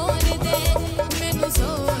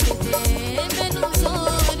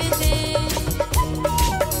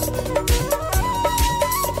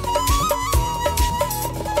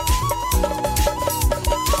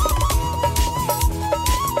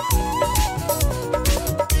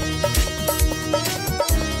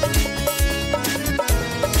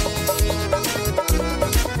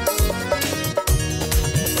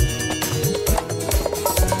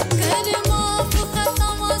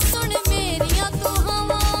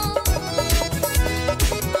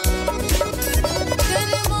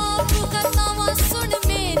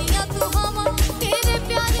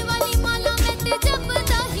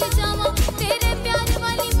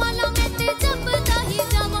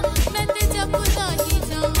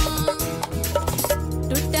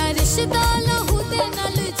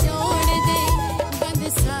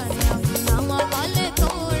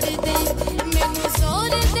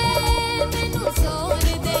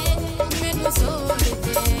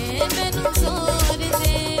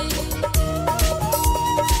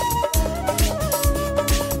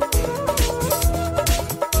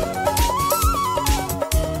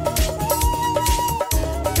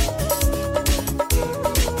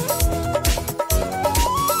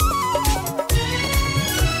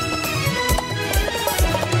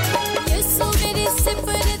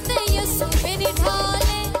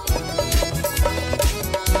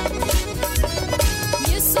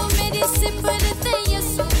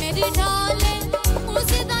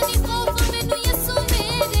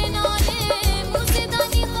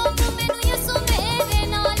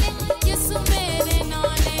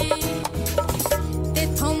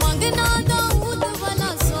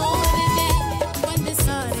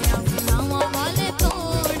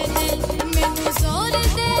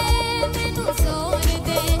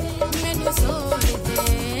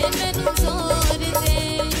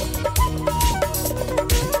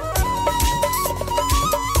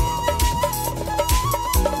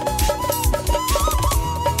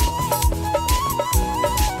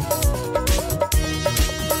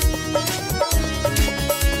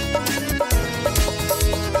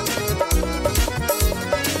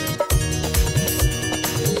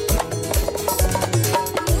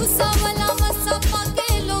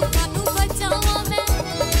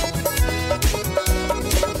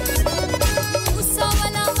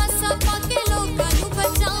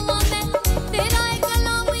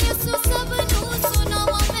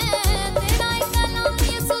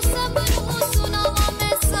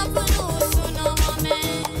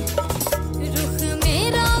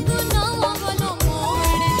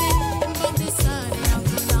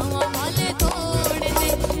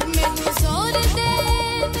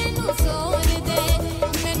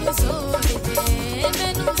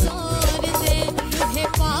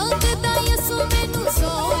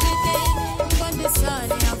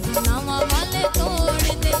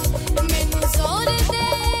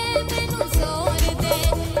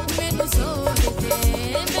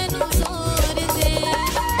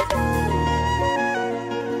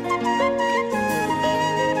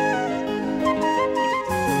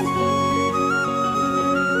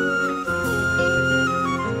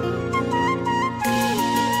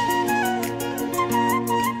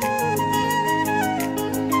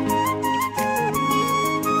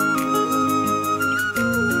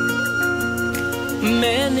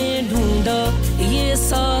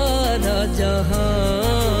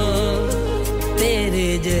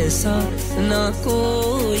तेरे जैसा ना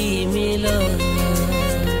कोई मिला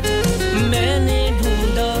मैंने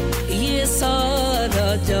ढूंढा ये सारा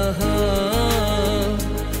जहां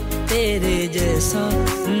तेरे जैसा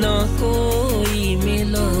ना कोई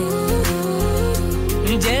मिला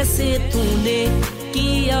जैसे तूने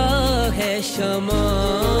किया है क्षमा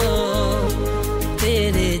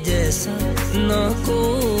तेरे जैसा ना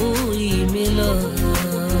कोई मिला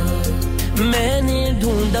मैंने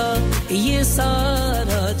ढूंढा ये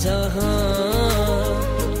सारा जहां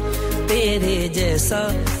तेरे जैसा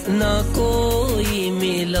ना कोई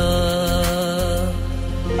मिला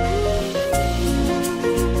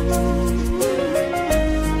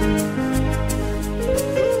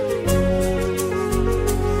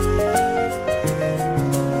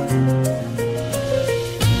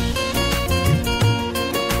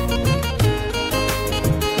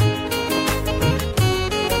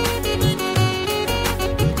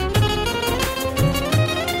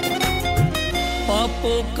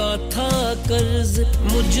का था कर्ज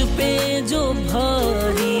मुझ पे जो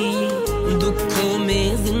भारी दुखों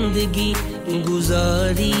में जिंदगी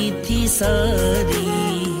गुजारी थी सारी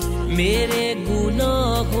मेरे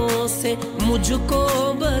गुनाहों से मुझको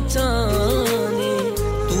बचाने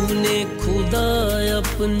तूने खुदा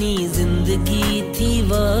अपनी जिंदगी थी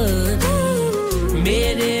वारी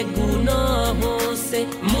मेरे गुनाहों से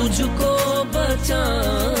मुझको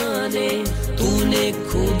बचाने तूने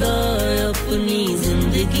खुदा अपनी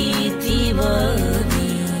जिंदगी थी वारी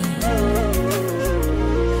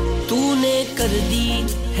तूने कर दी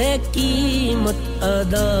है कीमत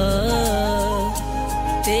अदा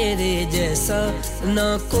तेरे जैसा ना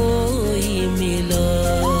कोई मिला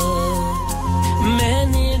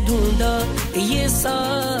मैंने ढूंढा ये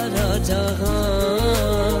सारा जहां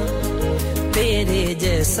तेरे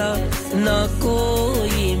जैसा ना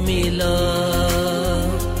कोई मिला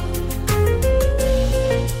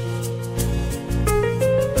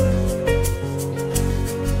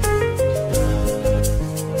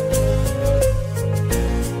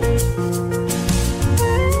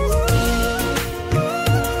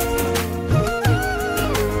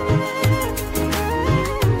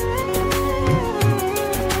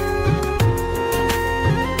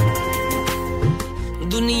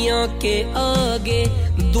के आगे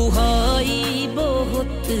दुहाई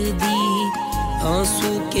बहुत दी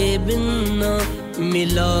आंसू के बिना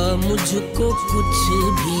मिला मुझको कुछ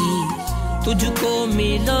भी तुझको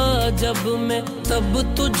मिला जब मैं तब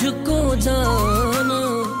तुझको जाना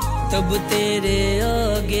तब तेरे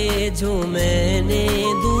आगे जो मैंने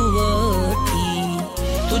दुआ की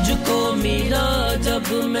तुझको मिला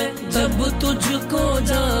जब मैं तब तुझको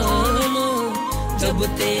जाना जब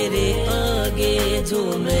तेरे आगे जो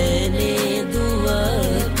मैंने दुआ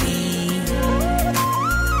की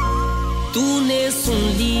तूने सुन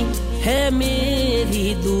ली है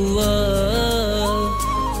मेरी दुआ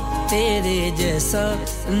तेरे जैसा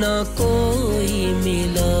ना कोई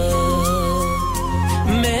मिला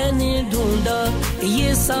मैंने ढूंढा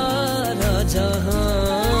ये सारा जहां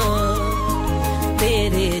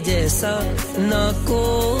तेरे जैसा ना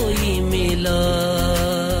कोई मिला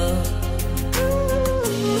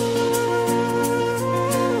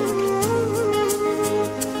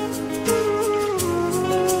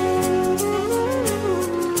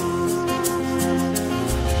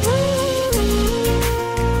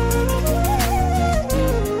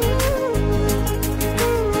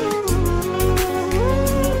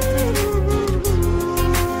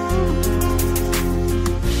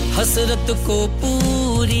हसरत को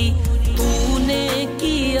पूरी तूने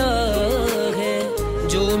किया है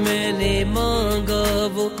जो मैंने मांगा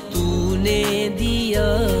वो तूने दिया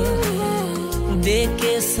है दे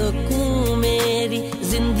के सकूं मेरी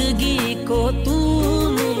जिंदगी को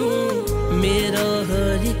तूने मेरा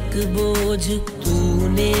हर एक बोझ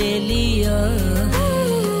तूने लिया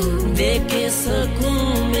है दे के सकूं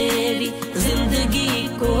मेरी जिंदगी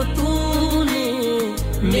को तूने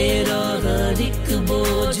मेरा हर एक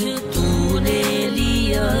बोझ तूने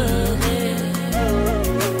लिया है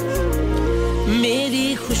मेरी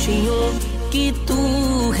खुशियों की तू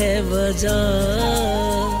है वजह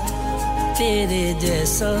तेरे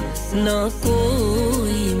जैसा ना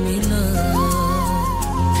कोई मिला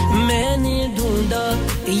मैंने ढूंढा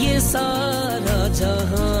ये सारा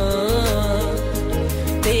जहां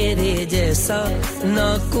तेरे जैसा ना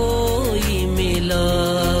कोई मिला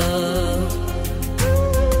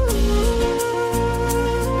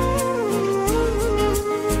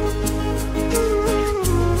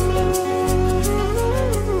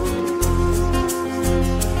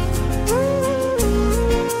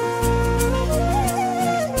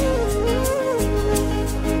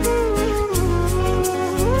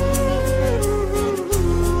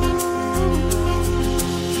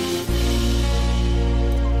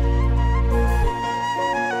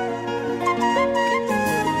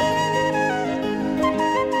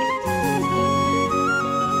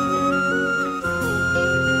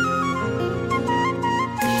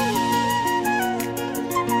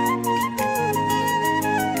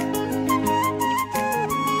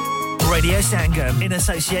Sangam, in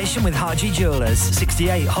association with Haji Jewellers,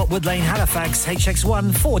 68 Hotwood Lane, Halifax,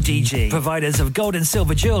 HX1 4DG. Providers of gold and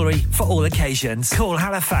silver jewellery for all occasions. Call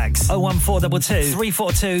Halifax 01422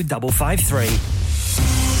 342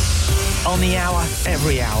 553. On the hour,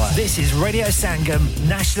 every hour. This is Radio Sangam,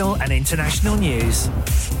 national and international news.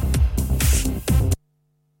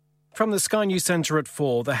 From the Sky News Centre at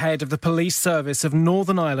 4, the head of the police service of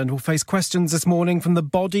Northern Ireland will face questions this morning from the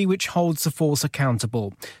body which holds the force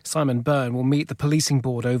accountable. Simon Byrne will meet the policing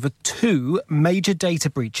board over 2 major data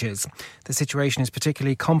breaches. The situation is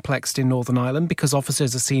particularly complex in Northern Ireland because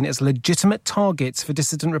officers are seen as legitimate targets for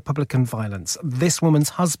dissident Republican violence. This woman's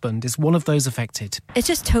husband is one of those affected. It's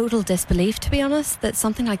just total disbelief, to be honest, that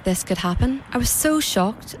something like this could happen. I was so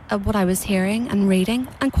shocked at what I was hearing and reading,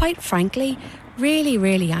 and quite frankly,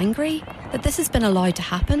 really angry that this has been allowed to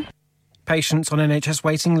happen. Patients on NHS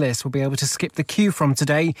waiting lists will be able to skip the queue from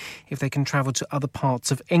today if they can travel to other parts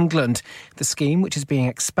of England. The scheme, which is being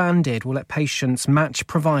expanded, will let patients match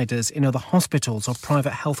providers in other hospitals or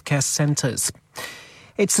private healthcare centres.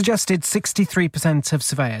 It's suggested 63% of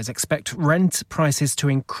surveyors expect rent prices to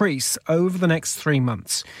increase over the next 3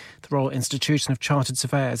 months. The Royal Institution of Chartered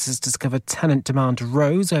Surveyors has discovered tenant demand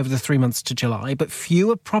rose over the 3 months to July, but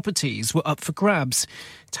fewer properties were up for grabs.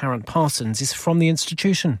 Tarrant Parsons is from the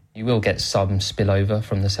institution. You will get some spillover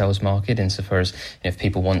from the sales market insofar as if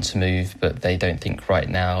people want to move but they don't think right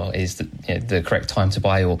now is the correct time to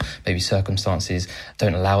buy, or maybe circumstances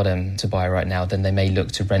don't allow them to buy right now, then they may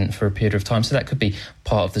look to rent for a period of time. So that could be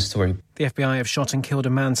part of the story. The FBI have shot and killed a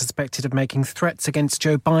man suspected of making threats against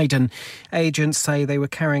Joe Biden. Agents say they were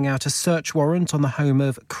carrying out a search warrant on the home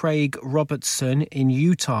of Craig Robertson in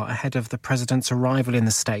Utah ahead of the president's arrival in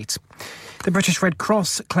the state. The British Red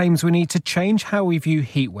Cross claims we need to change how we view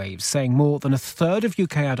heat waves, saying more than a third of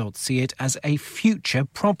UK adults see it as a future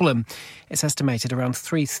problem. It's estimated around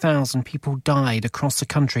 3,000 people died across the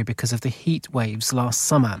country because of the heat waves last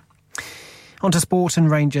summer. On to sport, and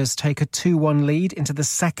Rangers take a 2-1 lead into the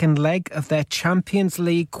second leg of their Champions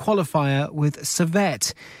League qualifier with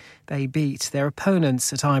Servette. They beat their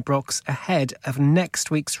opponents at Ibrox ahead of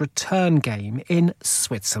next week's return game in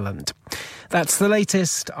Switzerland. That's the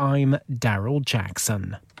latest. I'm Daryl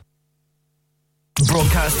Jackson.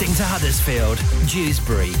 Broadcasting to Huddersfield,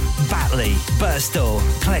 Dewsbury, Batley, Birstall,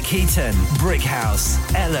 Cleckheaton, Brickhouse,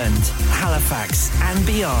 Elland, Halifax and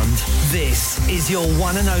beyond. This is your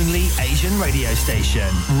one and only Asian radio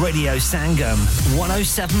station. Radio Sangam,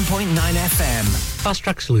 107.9 FM. Fast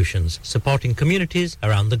Track Solutions, supporting communities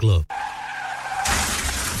around the globe.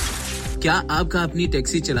 क्या आपका अपनी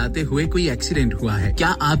taxi चलाते हुए कोई accident हुआ है? क्या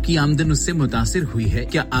आपकी आमदन उससे मुतासिर हुई है?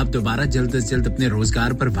 क्या आप दोबारा जल्द से जल्द अपने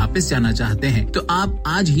रोजगार पर वापस जाना चाहते हैं? तो आप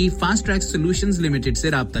आज ही फास्ट ट्रैक सॉल्यूशंस लिमिटेड से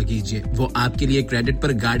राब्ता कीजिए। वो आपके लिए क्रेडिट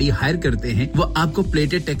पर गाड़ी हायर करते हैं। वो आपको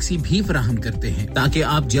प्लेटेड टैक्सी भी फराहम करते हैं ताकि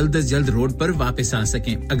आप जल्द से जल्द रोड पर वापस आ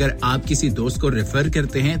सकें। अगर आप किसी दोस्त को रेफर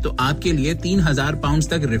करते हैं तो आपके लिए 3000 पाउंड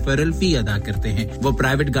तक रेफरल फी अदा करते हैं। वो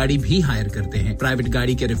प्राइवेट गाड़ी भी हायर करते हैं। प्राइवेट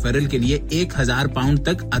गाड़ी के रेफरल के लिए 1000 पाउंड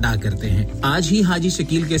तक अदा करते हैं। आज ही हाजी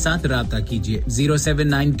शकील के साथ राब्ता कीजिए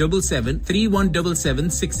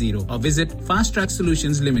 07977317760 और visit Fast Track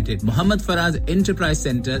Solutions Limited, Mohammad Faraz Enterprise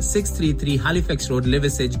Centre, 633 Halifax Road,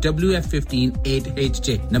 Liversedge, WF15 8HJ।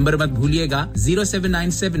 Number मत भूलिएगा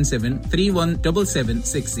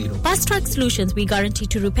 07977317760। Fast Track Solutions, we guarantee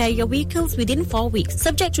to repair your vehicles within 4 weeks,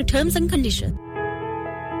 subject to terms and conditions.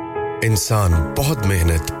 इंसान बहुत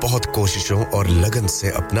मेहनत, बहुत कोशिशों और लगन से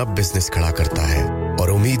अपना बिजनेस खड़ा करता है और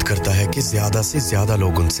उम्मीद करता है कि ज्यादा से ज्यादा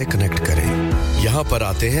लोग उनसे कनेक्ट करें। यहाँ पर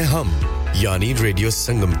आते हैं हम, यानी रेडियो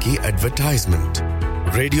संगम की एडवर्टाइजमेंट।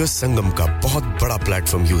 रेडियो संगम का बहुत बड़ा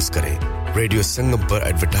प्लेटफॉर्म यूज करें। रेडियो संगम पर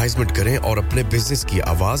एडवर्टाइजमेंट करें और अपने बिजनेस की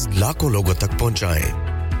आवाज लाखों लोगों तक पहुंचाएं।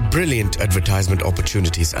 Brilliant advertisement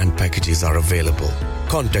opportunities and packages are available.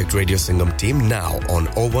 Contact Radio Sangam team now on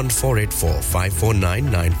 01484 549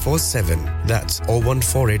 947. That's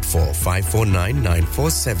 01484 549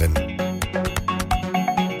 947.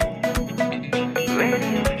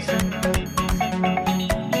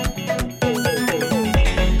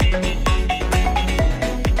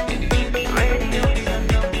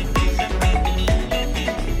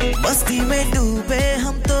 मस्ती में डूबे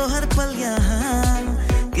हम तो हर पल यहाँ,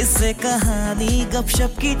 किस्से कहानी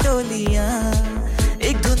गपशप की टोलियां,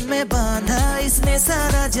 एक धुन में बांधा इसने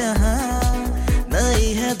सारा जहां, नई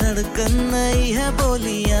है धड़कन नई है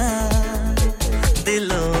बोलियां,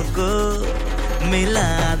 दिलों को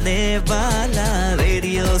मिलाने वाला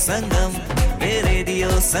रेडियो संगम,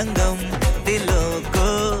 दिलों को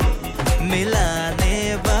मिलाने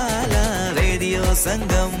वाला रेडियो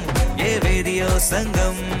संगम, ये रेडियो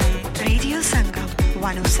संगम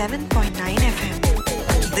 107.9 FM।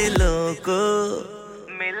 दिलों को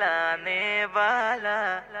मिलाने वाला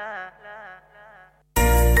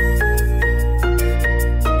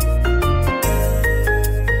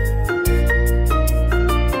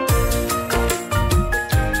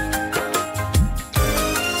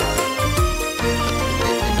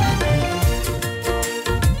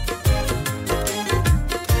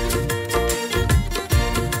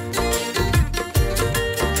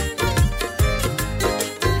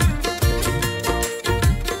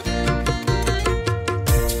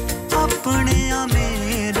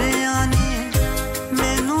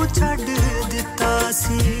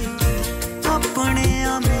अपने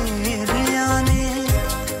मेरिया ने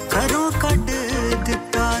घरों कढ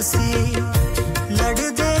दिता सी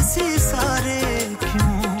लड़दे सी सारे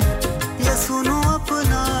क्यों यसू नू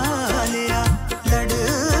अपना लिया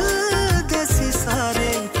लड़दे सी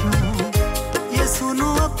सारे क्यों यसू नू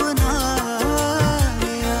अपना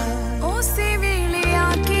लिया उसे वेले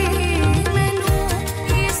आके मैनू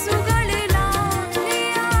यसू गले ला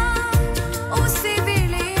लिया उसे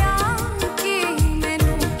वेले आके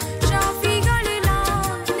मैनू शाफी गले ला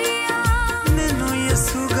लिया मैनू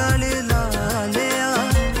यसू गले ला लिया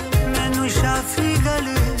मैनू शाफी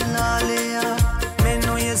गले ला लिया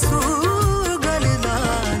मैनू यसू गले ला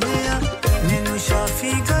लिया मैनू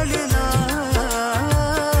शाफी गले ला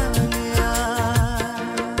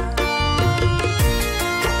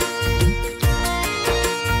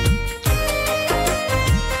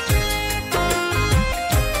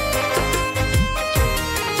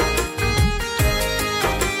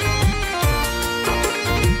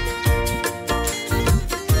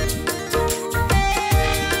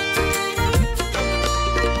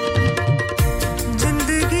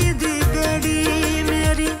जिंदगी दी बेड़ी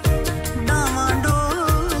मेरी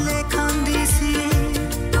डामाडोल खांदी सी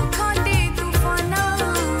दुखां दे तूफानां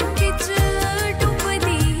विच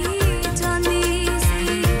डुबदी जांदी सी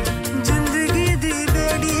जिंदगी दी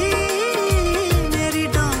बेड़ी मेरी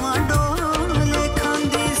डामाडोल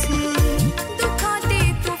खांदी सी दुखां दे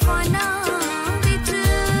तूफानां विच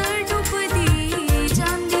डुबदी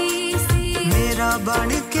जांदी सी मेरा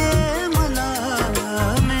बन के मला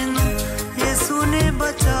मैनू यसू ने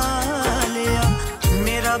बचा लिया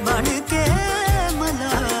मेरा बन के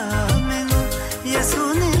मला मैनू यसू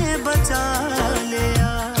ने बचा लिया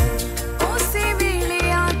उसे वेले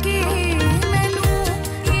आके मैनू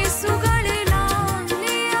यसू गले ला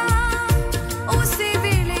लिया उसे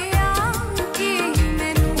वेले आके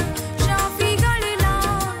मैनू शाफी गले ला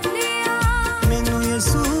लिया मैनू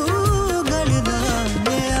यसू गले ला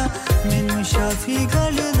लिया मैनू शाफी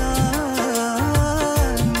गले ला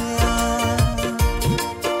लिया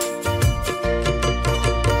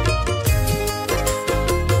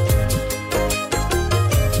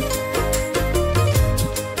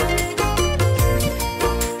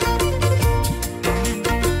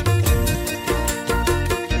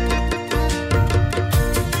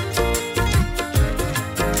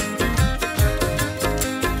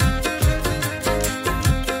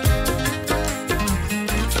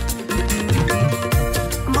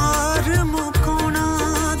मार मुकोना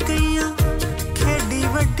कइयां खेडी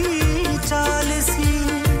वड्डी चाल सी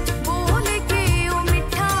बोल के ओ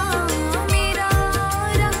मिठा मेरा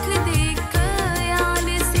रख दे ख्याल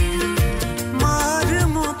सी मार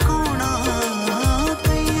मुकोना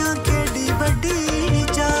कइयां खेडी वड्डी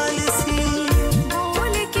चाल सी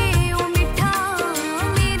बोल के ओ मिठा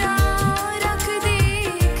मेरा रख दे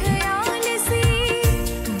ख्याल सी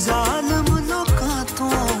जालम लोकां तो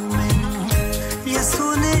मैनू यसू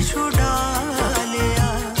ने छुड़ा लिया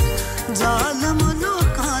जालम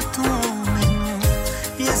लोकां तो मैनू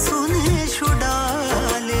यसू ने छुड़ा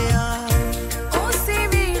लिया उसे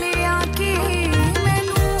वेले आके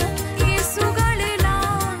मैनू यसू गले ला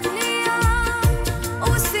लिया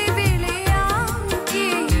उसे वेले आके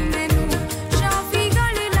मैनू शाफी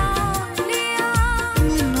गले ला लिया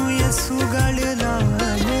मैनू यसू गले ला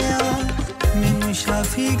लिया मैनू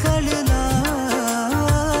शाफी गले ला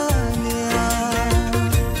लिया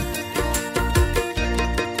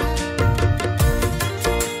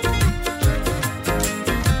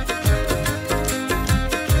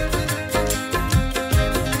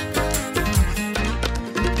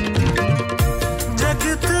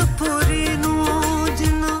जगत पूरी नू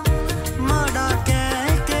जिन्ना माड़ा कह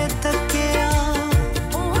के तकिया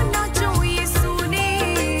ਉਹਨਾਂ ਚੋਂ ਯਿਸੂ ਨੇ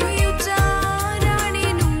ਉੱਚਾ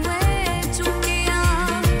ਰਾਣੀ ਨੂੰ ਮੈਂ ਚੁੱਕਿਆ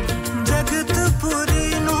जग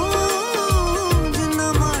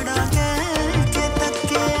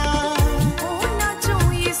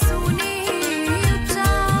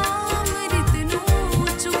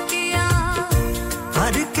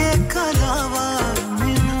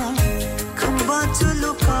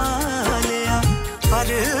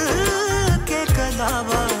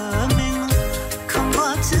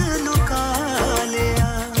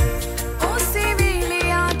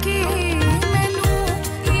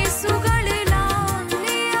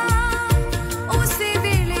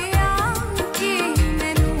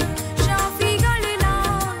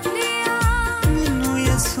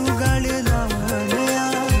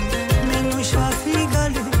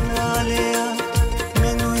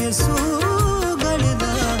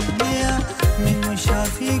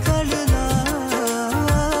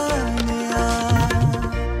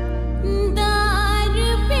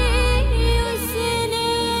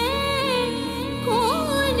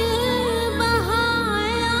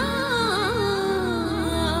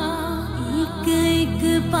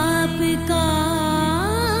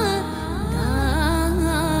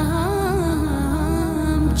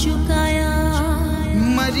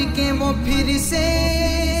के वो फिर से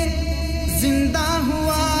जिंदा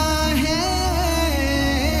हुआ है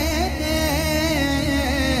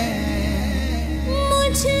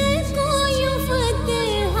मुझको यूं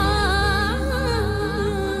फतहा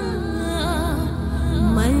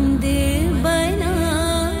मंद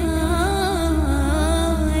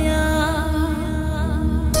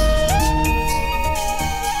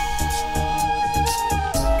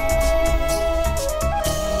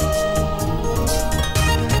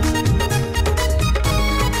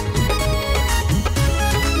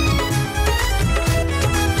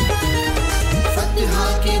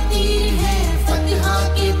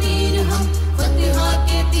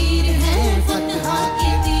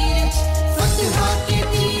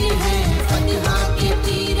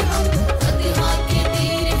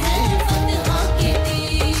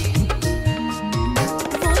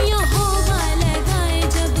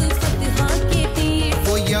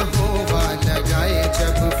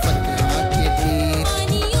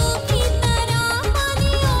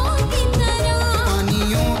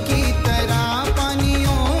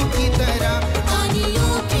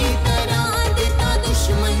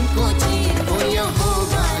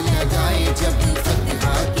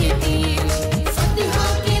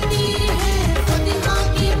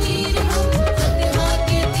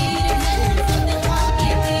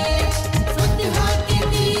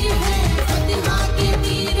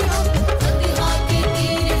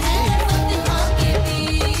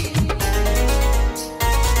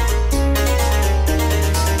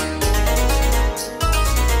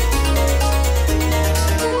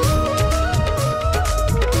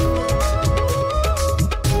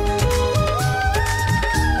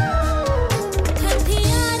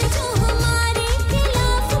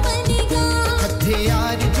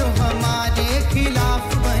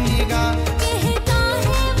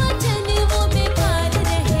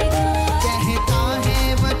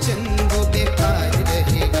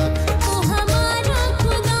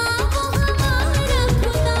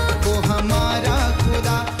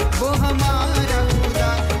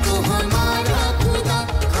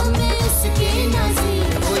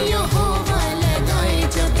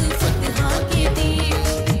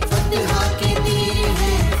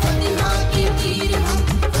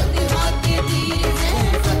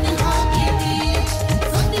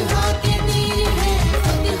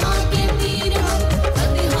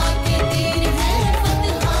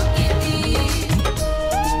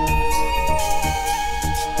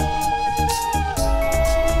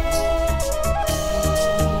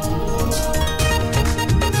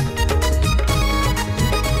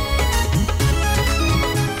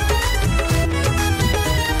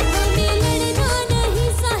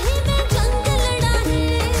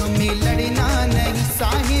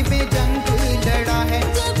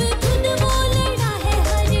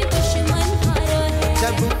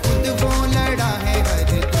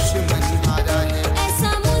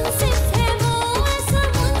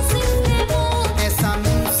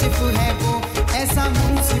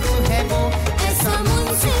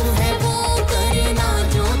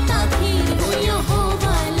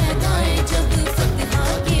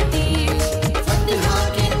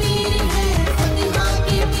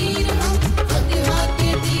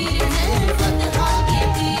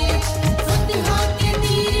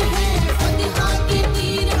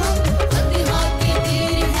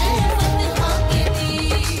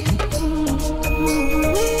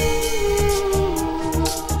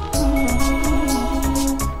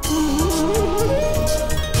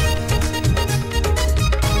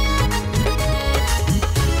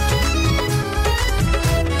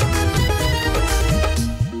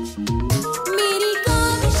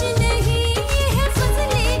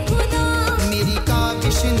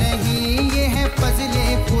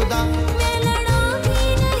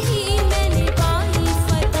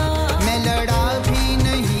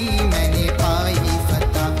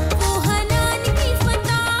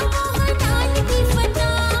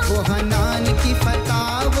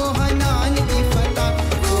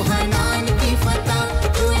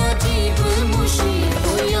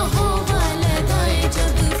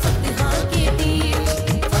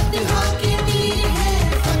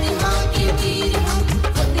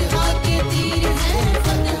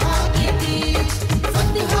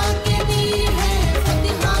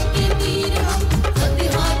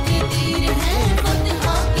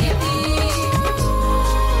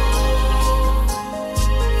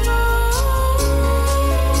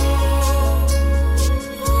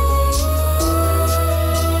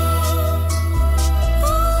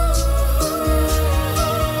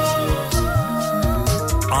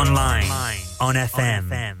on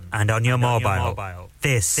FM and on your mobile.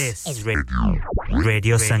 This is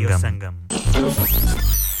Radio Sangam.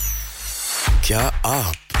 क्या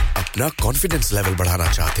आप अपना कॉन्फिडेंस लेवल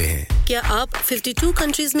बढ़ाना चाहते हैं? क्या आप 52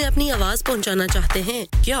 कंट्रीज में अपनी आवाज पहुंचाना चाहते हैं?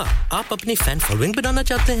 क्या आप अपनी फैन फॉलोइंग बनाना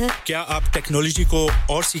चाहते हैं? क्या आप टेक्नोलॉजी को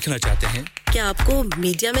और सीखना चाहते हैं? क्या आपको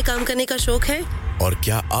मीडिया में काम करने का शौक है? और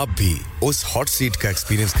क्या आप भी उस हॉट सीट का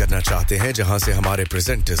एक्सपीरियंस करना चाहते हैं जहां से हमारे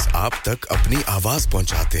प्रेजेंटर्स आप तक अपनी आवाज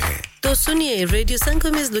पहुंचाते हैं? तो सुनिए, Radio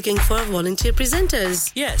Sangam is looking for volunteer presenters.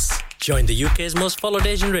 Yes, join the UK's most followed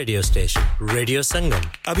Asian radio station, Radio Sangam.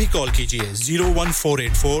 अभी कॉल कीजिए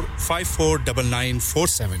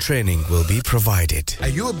 01484549947. Training will be provided. Are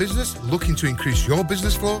you a business looking to increase your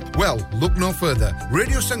business flow? Well, look no further.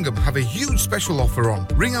 Radio Sangam have a huge special offer on.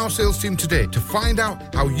 Ring our sales team today to find out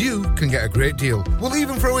how you can get a great deal. We'll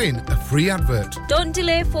even throw in a free advert. Don't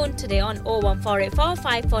delay, phone today on 01484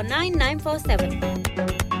 549 947.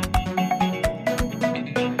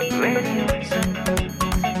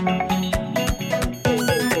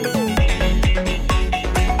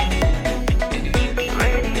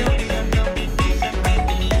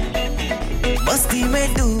 मस्ती में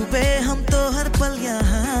डूबे हम तो हर पल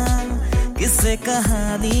यहाँ किस्से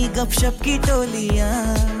कहानी गपशप की टोलियाँ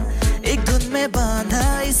एक धुन में बांधा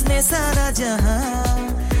इसने सारा जहां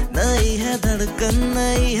नई है धड़कन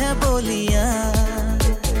नई है बोलियां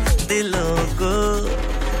दिलों को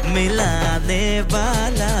मिलाने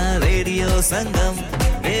वाला रेडियो संगम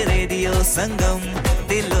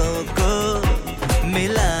दिलों को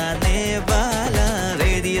मिलाने वाला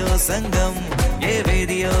रेडियो संगम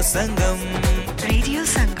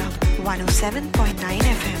 107.9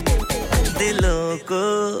 FM दिलों को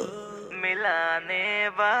मिलाने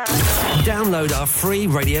वाला Download our free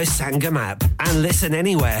Radio Sangam app and listen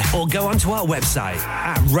anywhere or go onto our website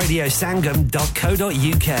at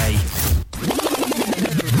radiosangam.co.uk.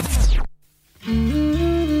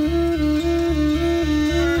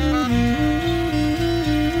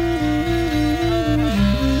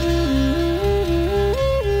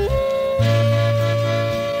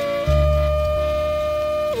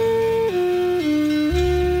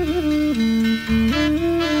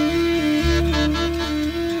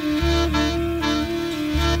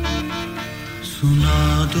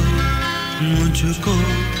 मुझको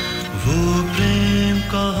वो प्रेम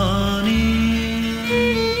कहानी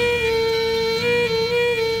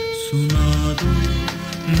सुना दो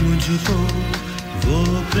मुझको वो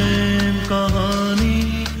प्रेम कहानी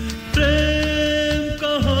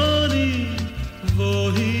वो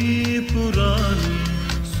ही पुरानी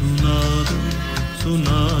सुना दो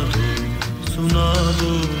सुना दो सुना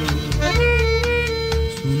दो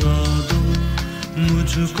सुना दो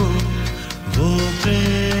मुझको वो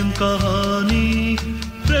प्रेम कहानी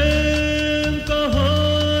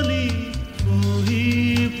वो ही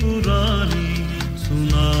पुरानी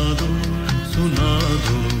सुना दो सुना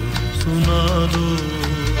दो सुना दो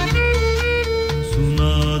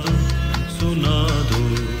सुना दो सुना दो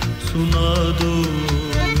सुना दो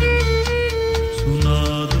सुना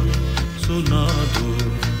दो सुना दो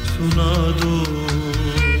सुना दो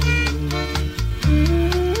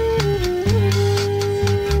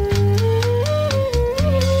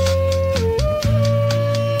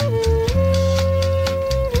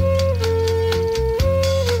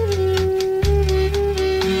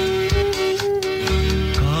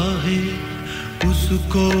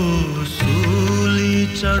को सूली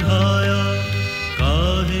चढ़ाया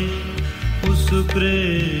काहे उस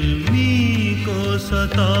प्रेमी को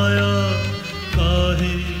सताया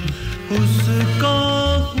काहे उसका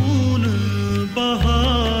खून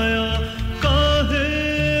बहाया काहे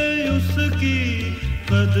उसकी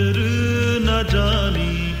कदर न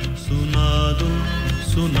जानी सुना दो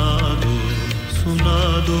सुना दो सुना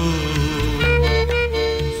दो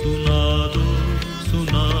सुना दो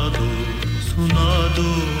सुना दो सुना दो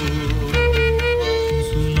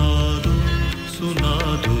सुना दो सुना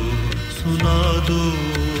दो सुना दो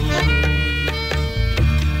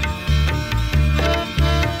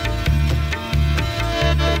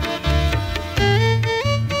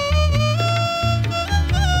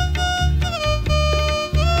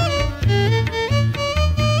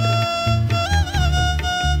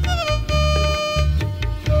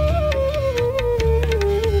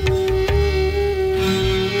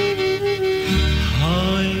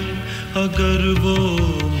अगर वो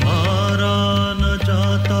मारा न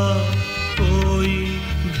जाता कोई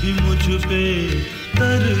भी मुझ पे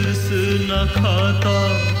तरस न खाता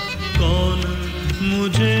कौन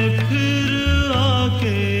मुझे फिर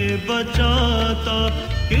आके बचाता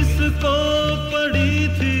किसको पड़ी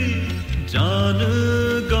थी जान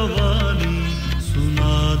गवानी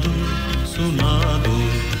सुना दो सुना दो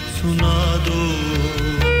सुना दो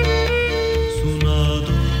सुना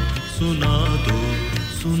दो सुना दो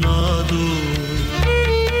सुना दो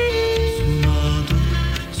सुना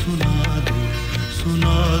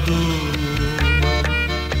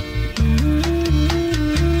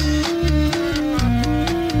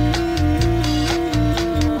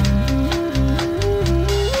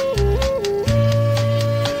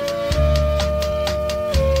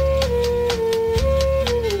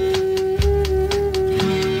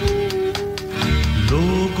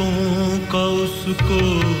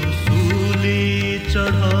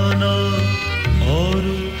और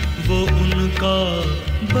वो उनका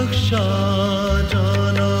बख्शा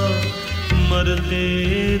जाना मरते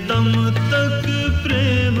दम तक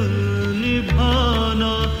प्रेम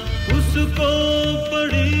निभाना उसको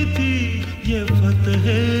पड़ी थी ये फतह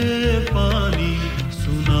पानी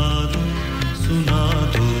सुना दो सुना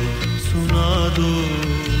दो सुना दो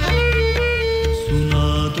सुना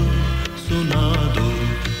दो सुना दो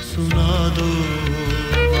सुना दो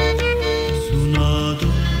सुना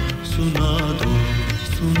दो सुना दो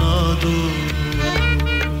सुना दो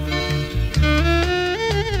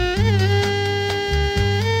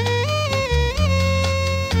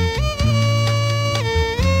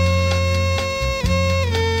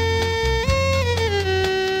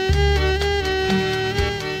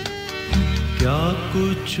क्या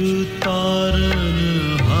कुछ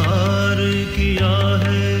तारनहार किया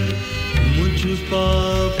है मुझ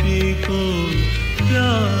पापी को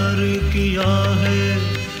प्यार किया है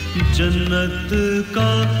जन्नत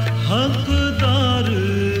का हकदार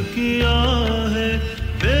किया है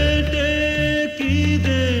बेटे की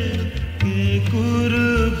दे के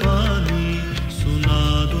कुर्बानी सुना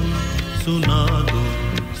दो सुना दो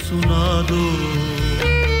सुना दो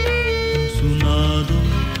सुना दो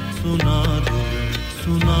सुना दो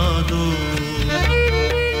सुना दो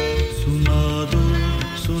सुना दो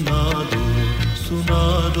सुना दो सुना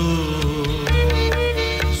दो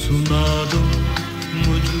सुना दो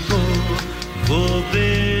मुझको वो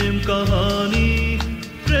प्रेम कहानी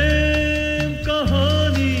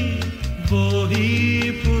वो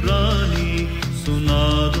ही पुरानी सुना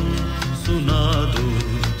दो सुना दो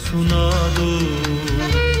सुना दो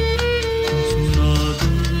सुना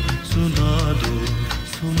दो सुना दो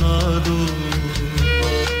सुना दो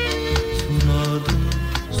सुना दो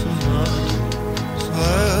सुना दो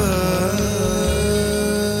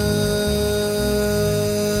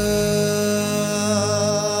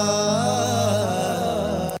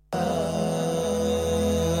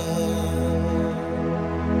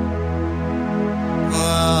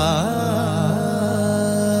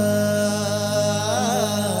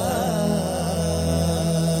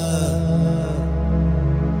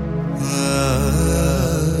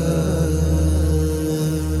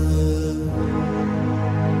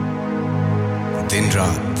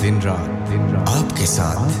दिन रात आपके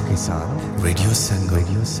साथ रेडियो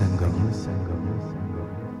संगम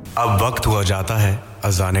अब वक्त हुआ जाता है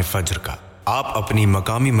अज़ान फज्र का आप अपनी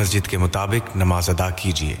मकामी मस्जिद के मुताबिक नमाज अदा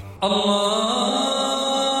कीजिए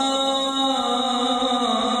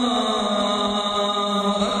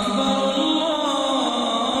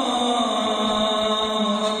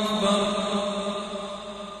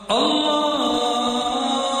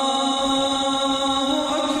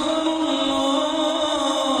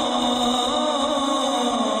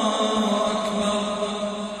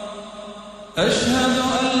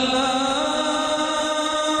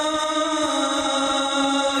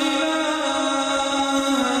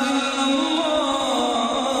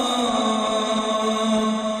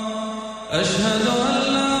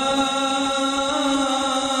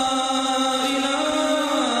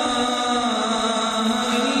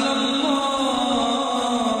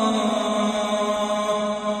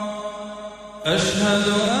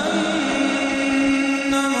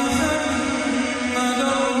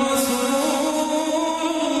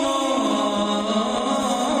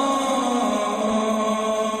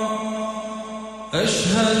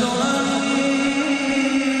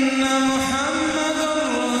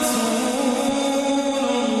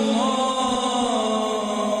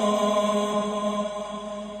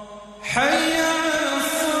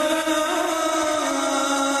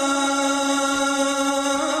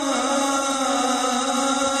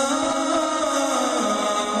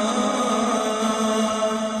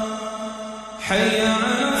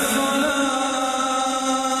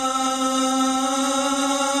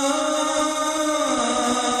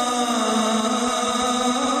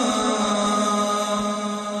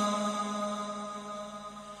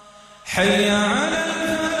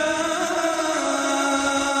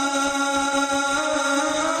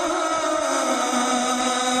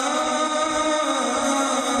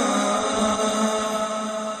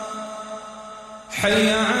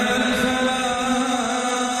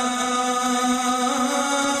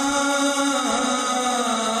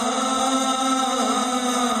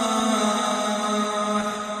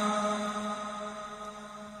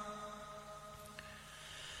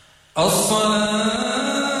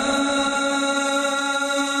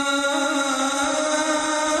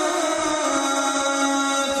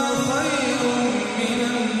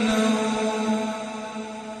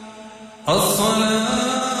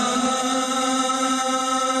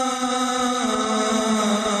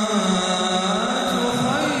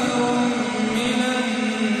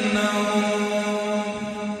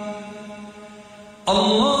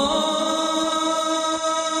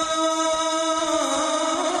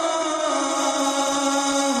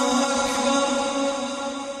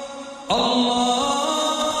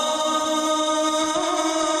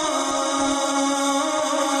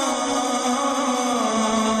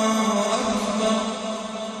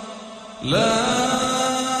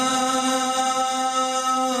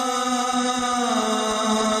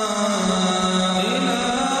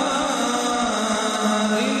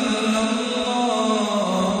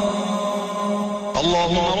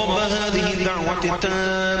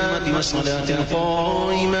التامة والصلاة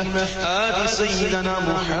القائمة آت سيدنا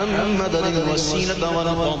محمد الوسيلة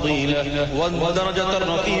والفضيلة والدرجة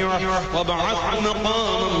الرفيعة وابعثه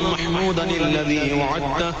مقاما محمودا الذي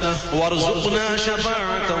وعدته وارزقنا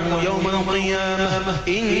شفاعته يوم القيامة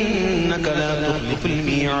إنك لا تخلف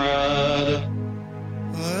الميعاد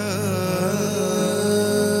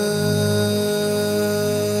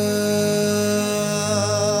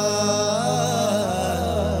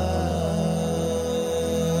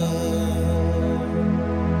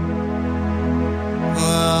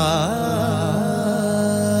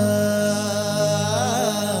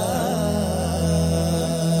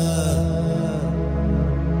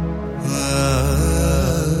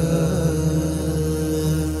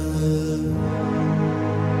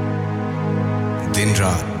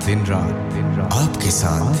दिन रात आपके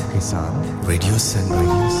साथ रेडियो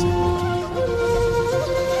संगम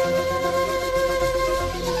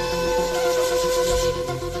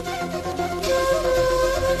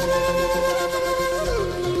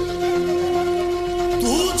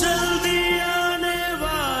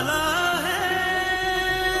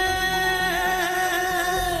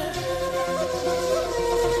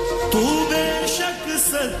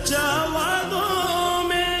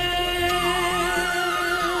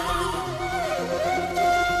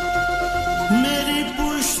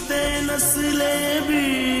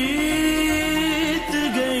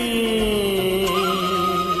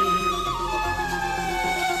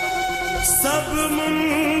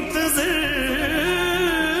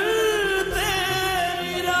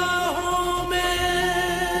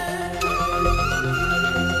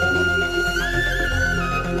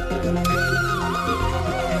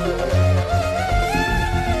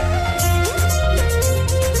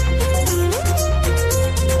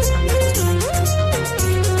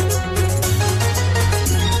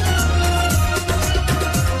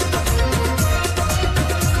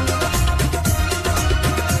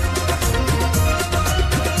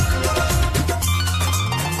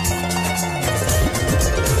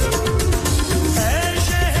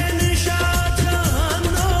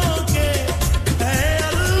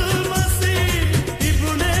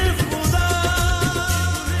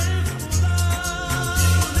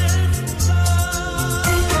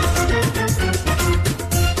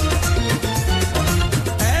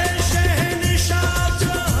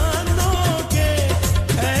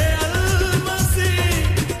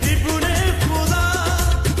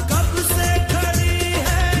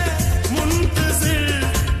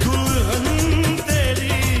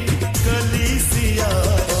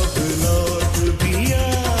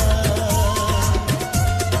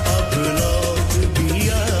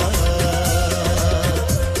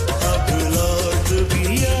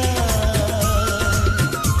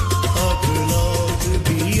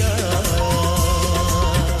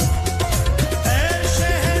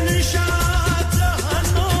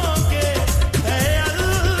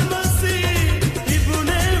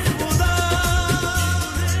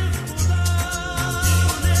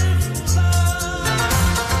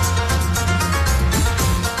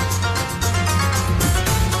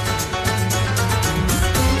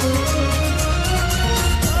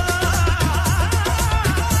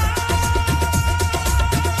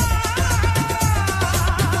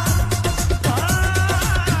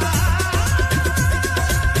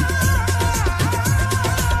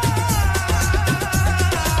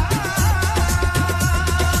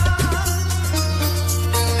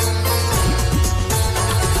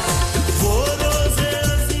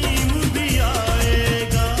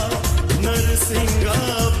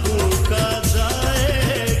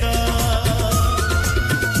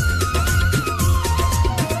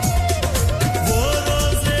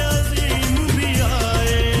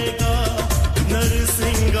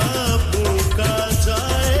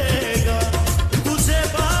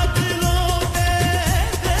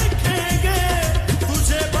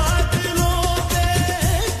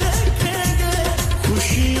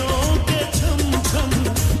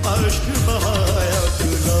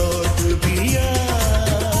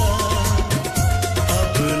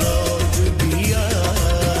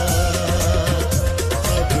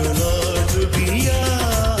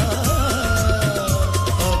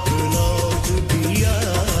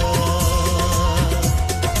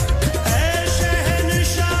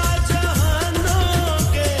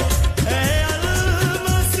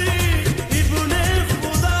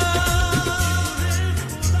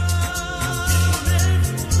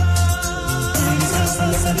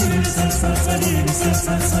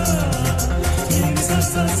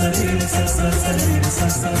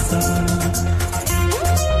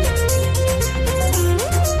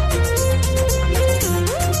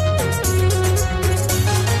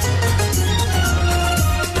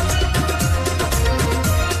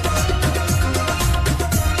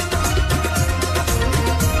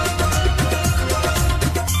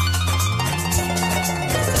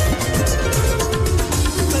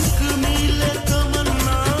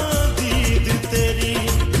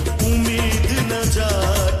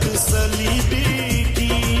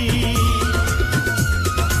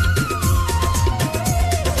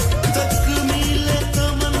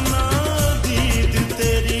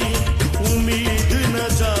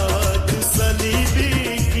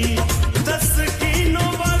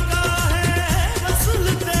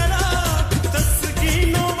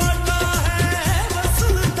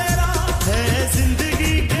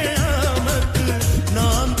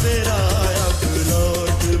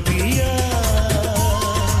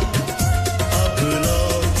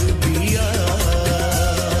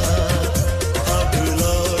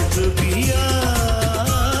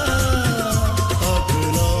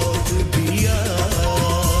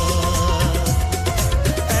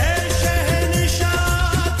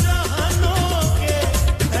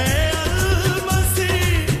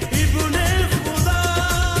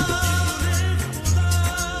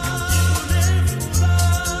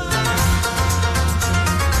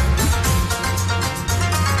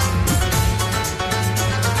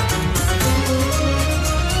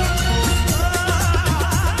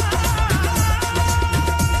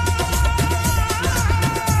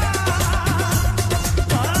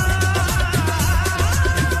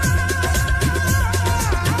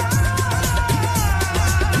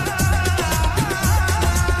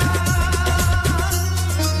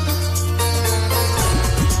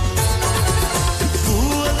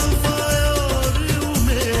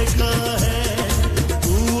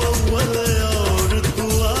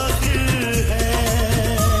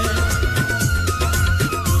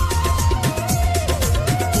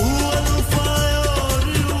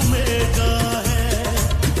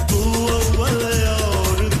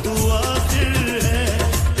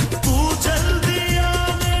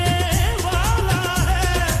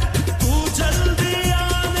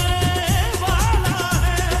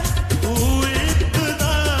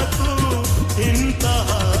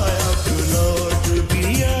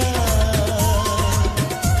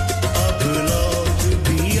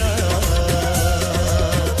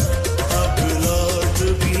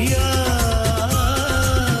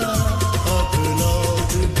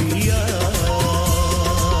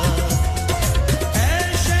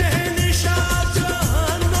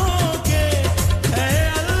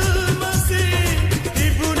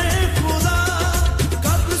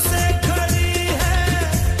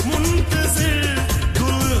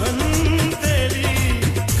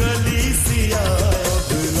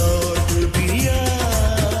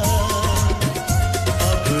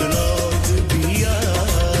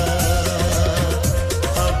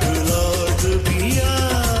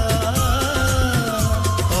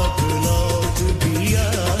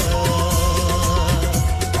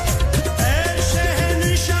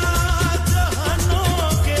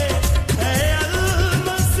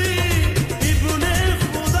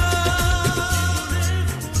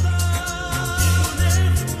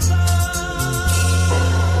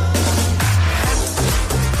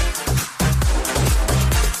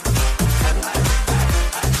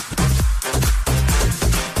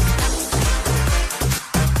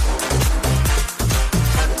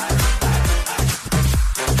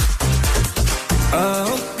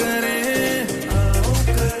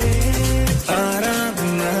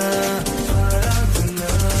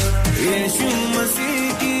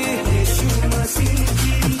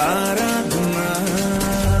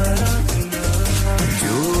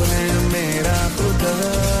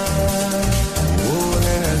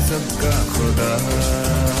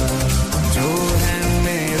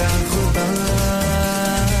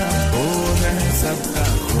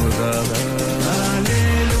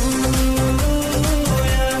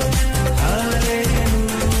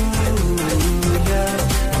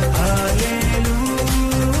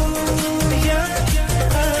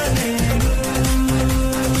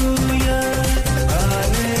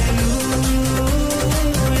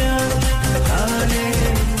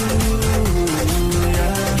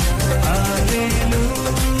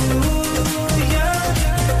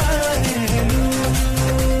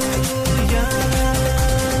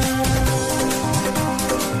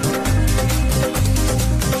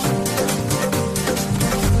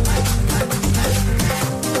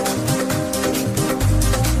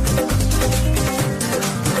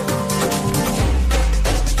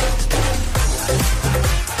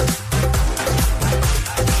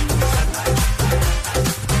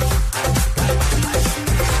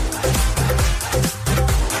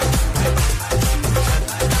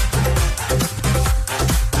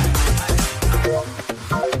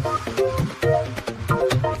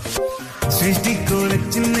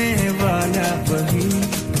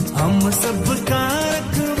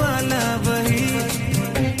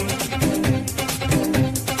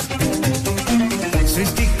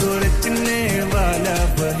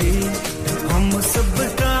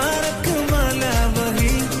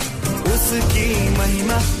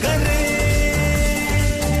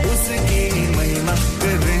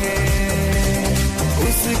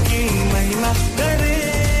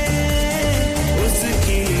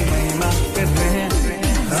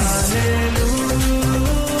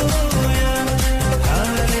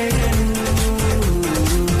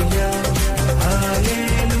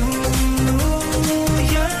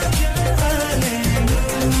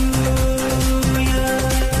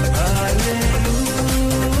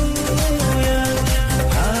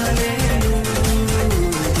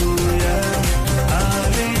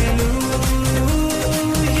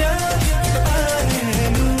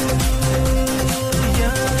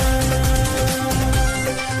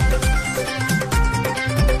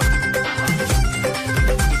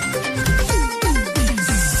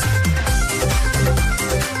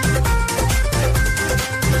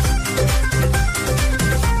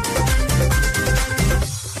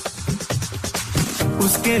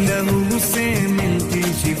उसके लहू से मिलती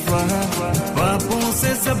शिफा पापों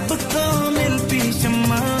से सबको मिलती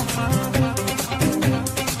शम्मा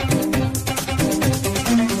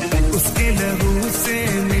उसके लहू से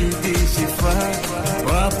मिलती शिफा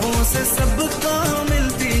पापों से सबको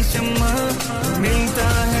मिलती शम्मा मिलता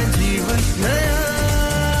है जीवन नया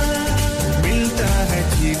मिलता है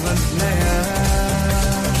जीवन नया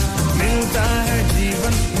मिलता है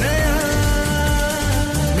जीवन नया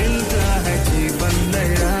मिलता है जीवन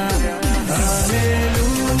नया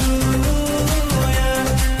हालेलुया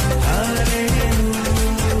हालेलुया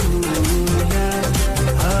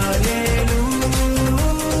हालेलुया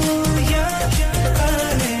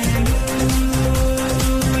हालेलुया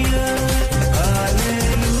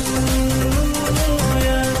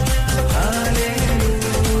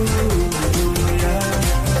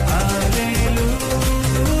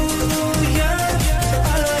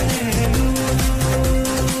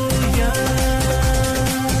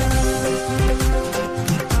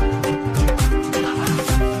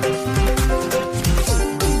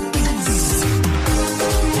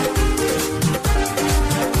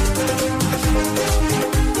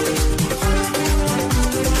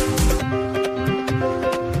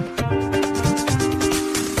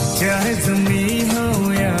चाहे ज़मीन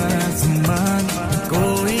हो या आसमान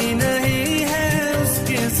कोई नहीं है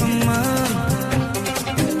उसके समान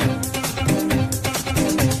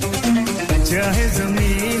चाहे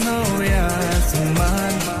ज़मीन हो या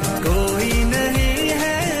आसमान कोई नहीं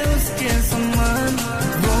है उसके समान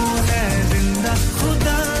वो है जिंदा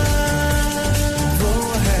खुदा वो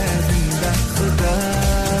है जिंदा खुदा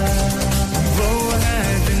वो है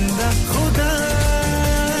जिंदा खुदा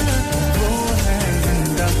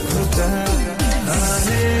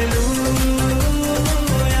hallelujah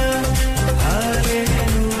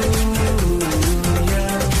hallelujah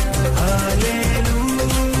hallelujah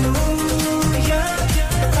hallelujah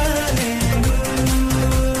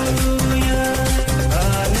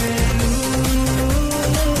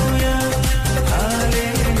hallelujah hallelujah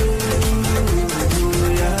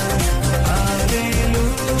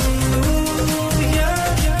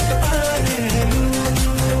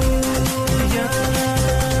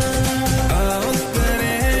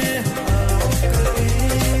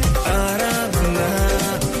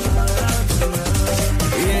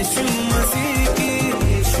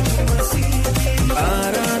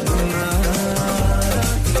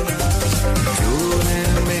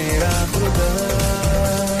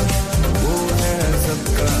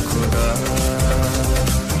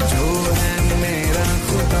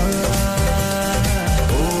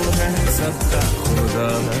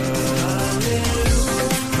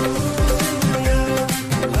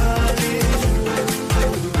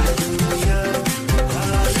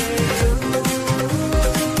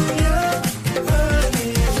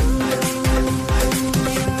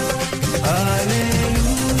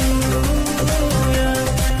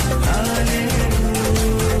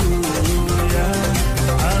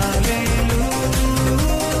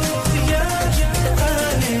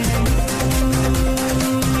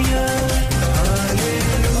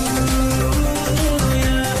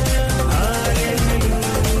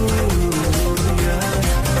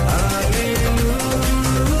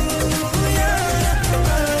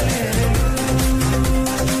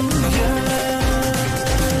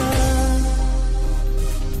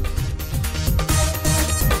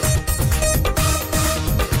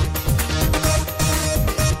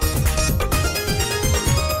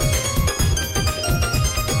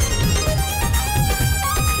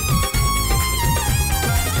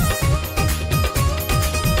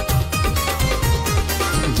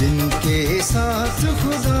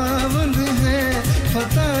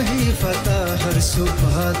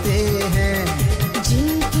सुभाते हैं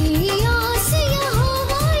जिनकी आस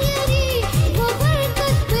यहोवा यरी वो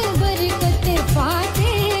बरकत पे बरकत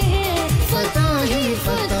पाते हैं फतह ही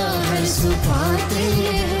फतह हर सुभाते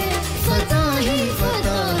हैं फतह ही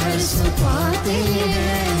फतह हर सुभाते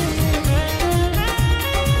हैं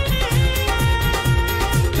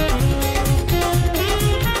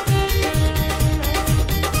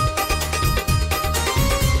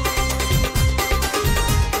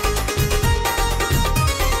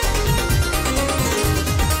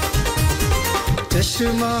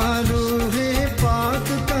चश्मा रूहे पाक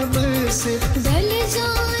कब्र से ढल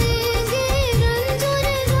जाएंगे रंजोर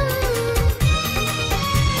गम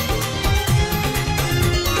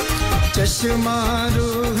चश्मा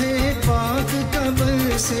रूहे पाक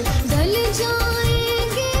कब्र से ढल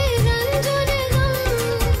जाएंगे रंजोर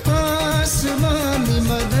गम आसमानी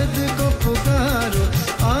मदद को पुकारो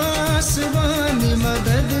आसमानी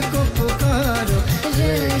मदद को पुकारो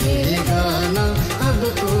रहेगा ना अब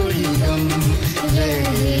कोई गम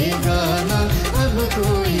रहेगा ना अब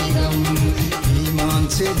कोई गम ईमान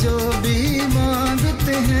से जो भी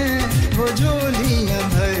मांगते हैं वो झोलियां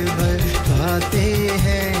भर भर पाते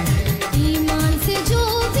हैं ईमान से जो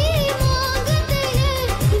भी मांगते हैं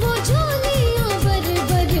वो झोलियां भर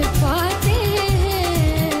भर पाते हैं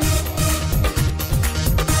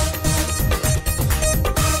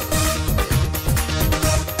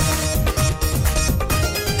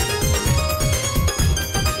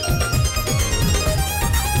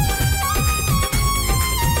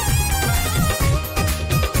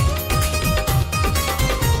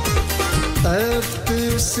तख्त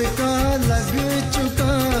उसका लग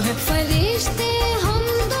चुका है फरिश्ते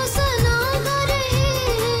हमदो सना गा रहे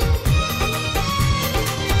हैं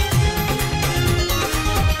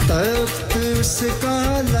तख्त उसका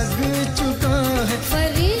लग चुका है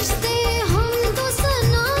फरिश्ते हमदो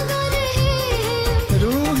सना गा रहे हैं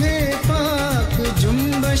रूहे पाक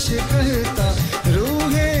जुम्बश कहता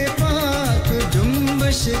रूहे पाक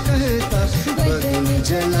जुम्बश कहता बदन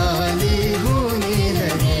जलाली होने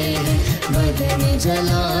लगे हैं बदन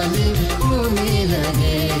जलाली होने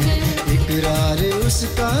लगे हैं इकरार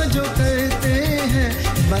उसका जो करते हैं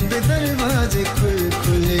बंद दरवाजे खुल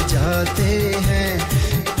खुल जाते हैं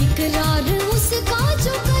इकरार उसका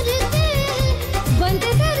जो करते हैं बंद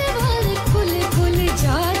दरवाजे खुल खुल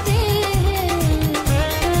जाते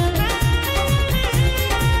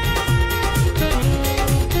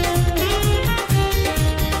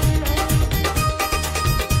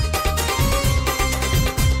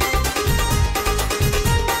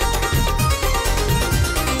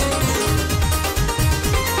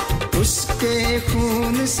उसके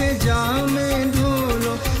खून से जामे धो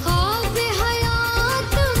लो आब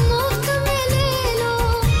हयात मुफ्त में ले लो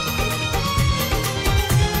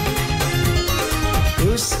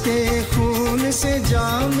उसके खून से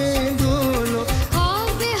जामे धो लो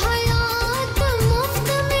आब हयात मुफ्त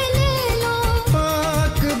में ले लो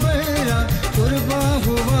पाक बहरा कुर्बा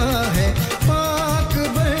हुआ है पाक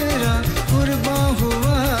बहरा कुर्बा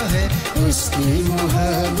हुआ है उसकी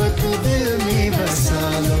मोहब्बत दिल में बसा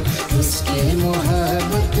लो उसकी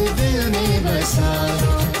मोहब्बत दिल में बसा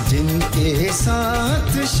लो जिनके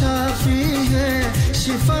साथ शाफी है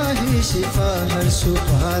शिफा ही शिफा हर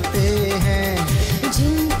सुपाते हैं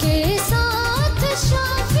जिनके साथ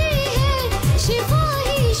शाफी है शिफा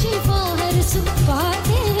ही शिफा हर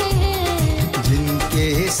सुपाते हैं जिनके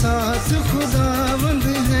साथ खुदावंद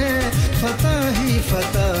है फतह ही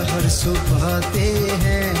फतह हर सुपाते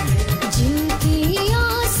हैं जिनकी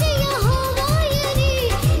आस यहाँ वायरी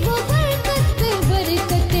वो बरकत पे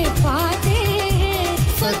बरकत पाते हैं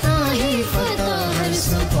फतह ही फतह हर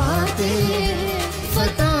सुपाते हैं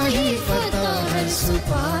फतह ही फतह हर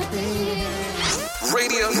सुपाते हैं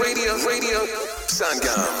Radio, radio, radio,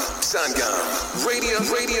 Sangam, Sangam. Radio,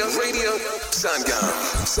 radio, radio, Sangam,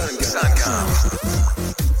 Sangam, Sangam.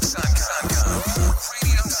 Sangam,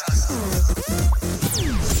 Radio Sangam.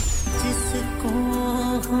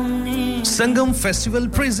 Sangam Festival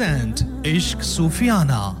present Ishq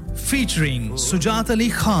Sufiana featuring Sujat Ali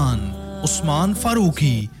Khan, Usman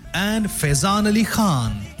Farooqi and Faizan Ali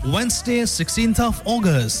Khan. Wednesday, 16th of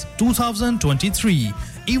August, 2023.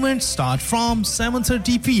 Events start from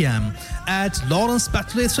 7:30 p.m. at Lawrence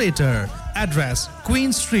Batley Theatre. Address: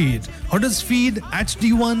 Queen Street, Huddersfield,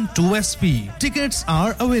 HD1 2SP. Tickets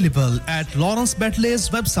are available at Lawrence Batley's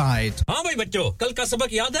website. हाँ भाई बच्चों, कल का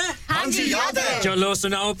सबक याद है? हाँ जी याद है। चलो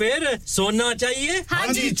सुनाओ फिर। सोना चाहिए? हाँ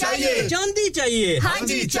जी चाहिए। चांदी चाहिए? हाँ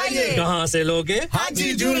जी चाहिए। कहाँ से लोगे? हाजी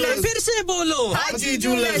जूलर्स। फिर से बोलो। हाजी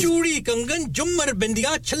जूलर्स। चूड़ी, कंगन, झुमर,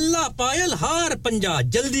 बिंदिया, छल्ला, पायल, हार, पंजा।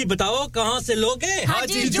 जल्दी बताओ कहाँ से लोगे?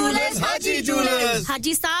 हाजी जूलर्स। हाजी जूलर्स।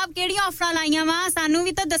 हाजी साहब केड़ी ऑफर लाईयां वा सानू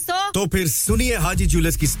भी तो दसो। तो फिर सुनिए हाजी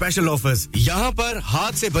जूलर्स की स्पेशल ऑफर्स। यहाँ पर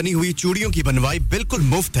हाथ से बनी हुई चूड़ियों की बनवाई बिल्कुल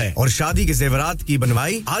मुफ्त है और शादी के जेवरात की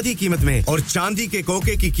बनवाई आधी कीमत में और चांदी के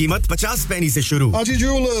कोके की कीमत 50 पैसे से शुरू। Haji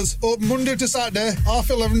Jewellers, open Monday to Saturday,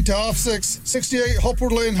 11:30 to 6:30, 68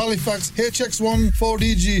 Hopwood Lane, Halifax, HX1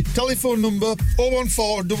 4DG. Telephone number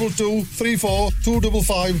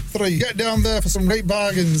 01422342553. Get down there for some great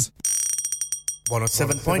bargains.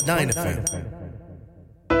 107.9 FM.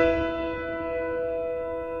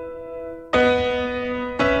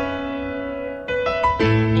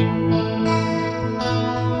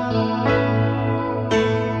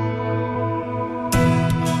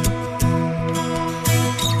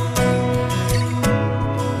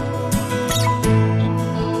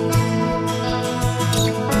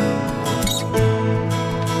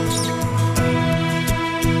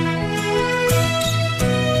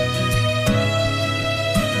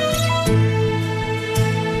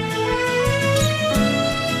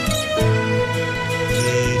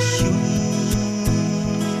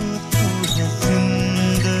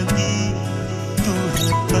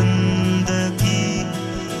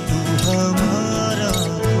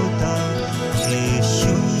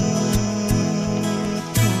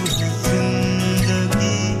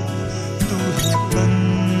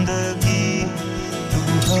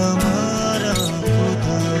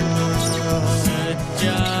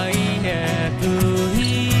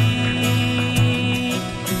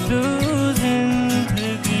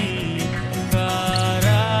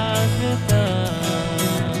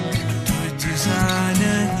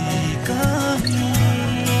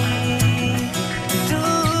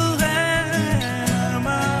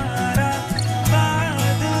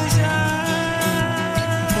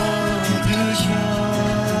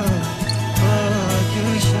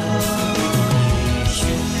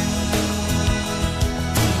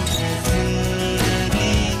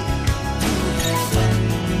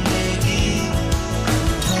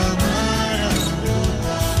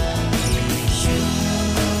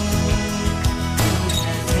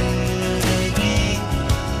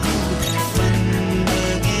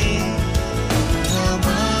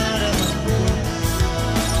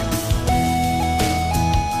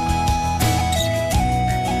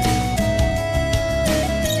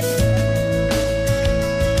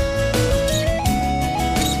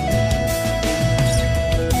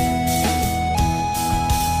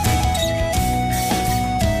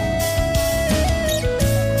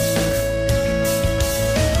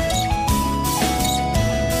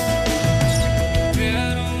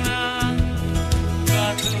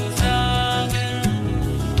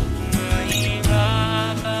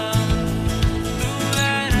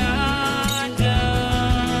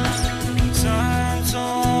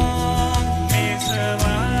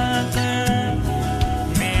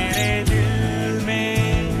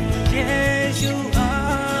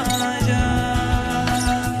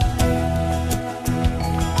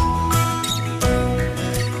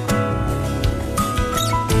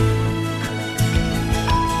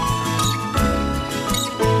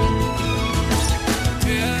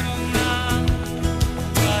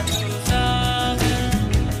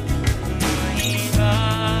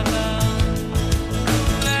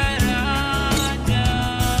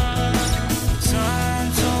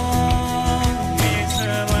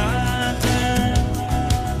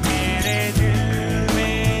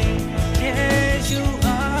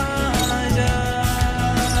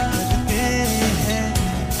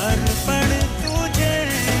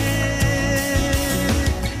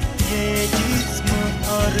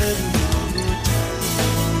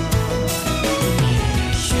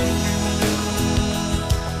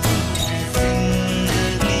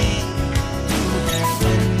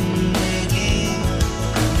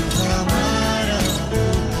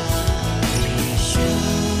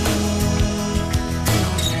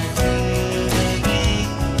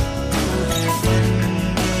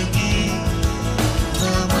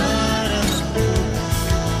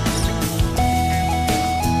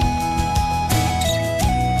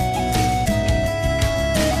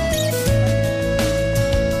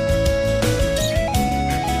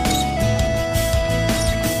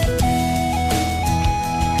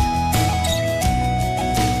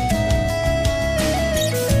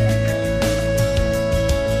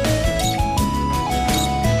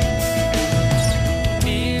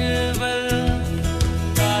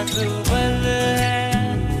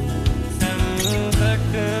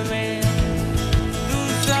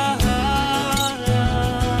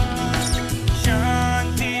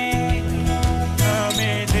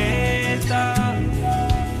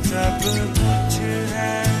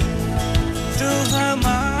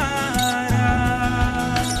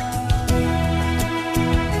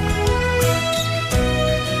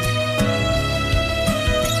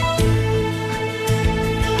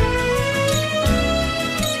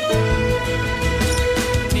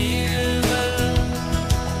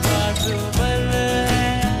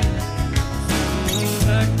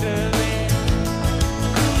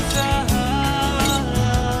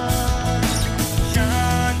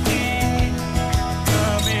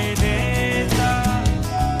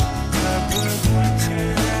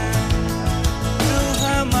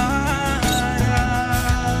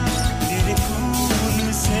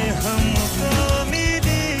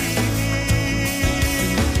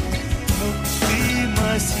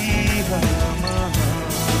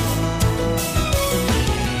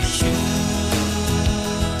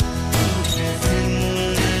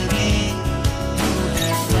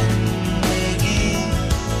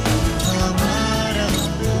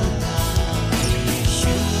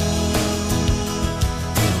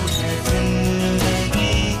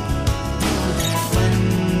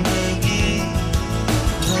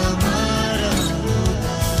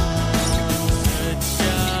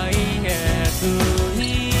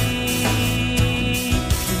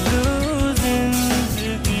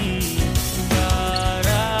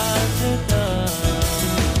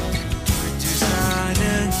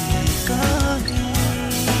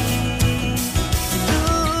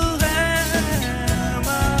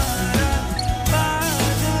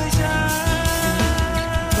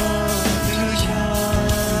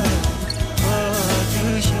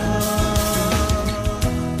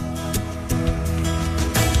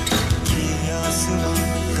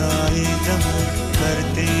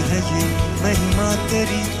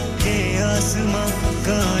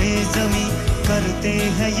 ज़मीं करते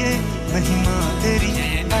हैं ये महिमा तेरी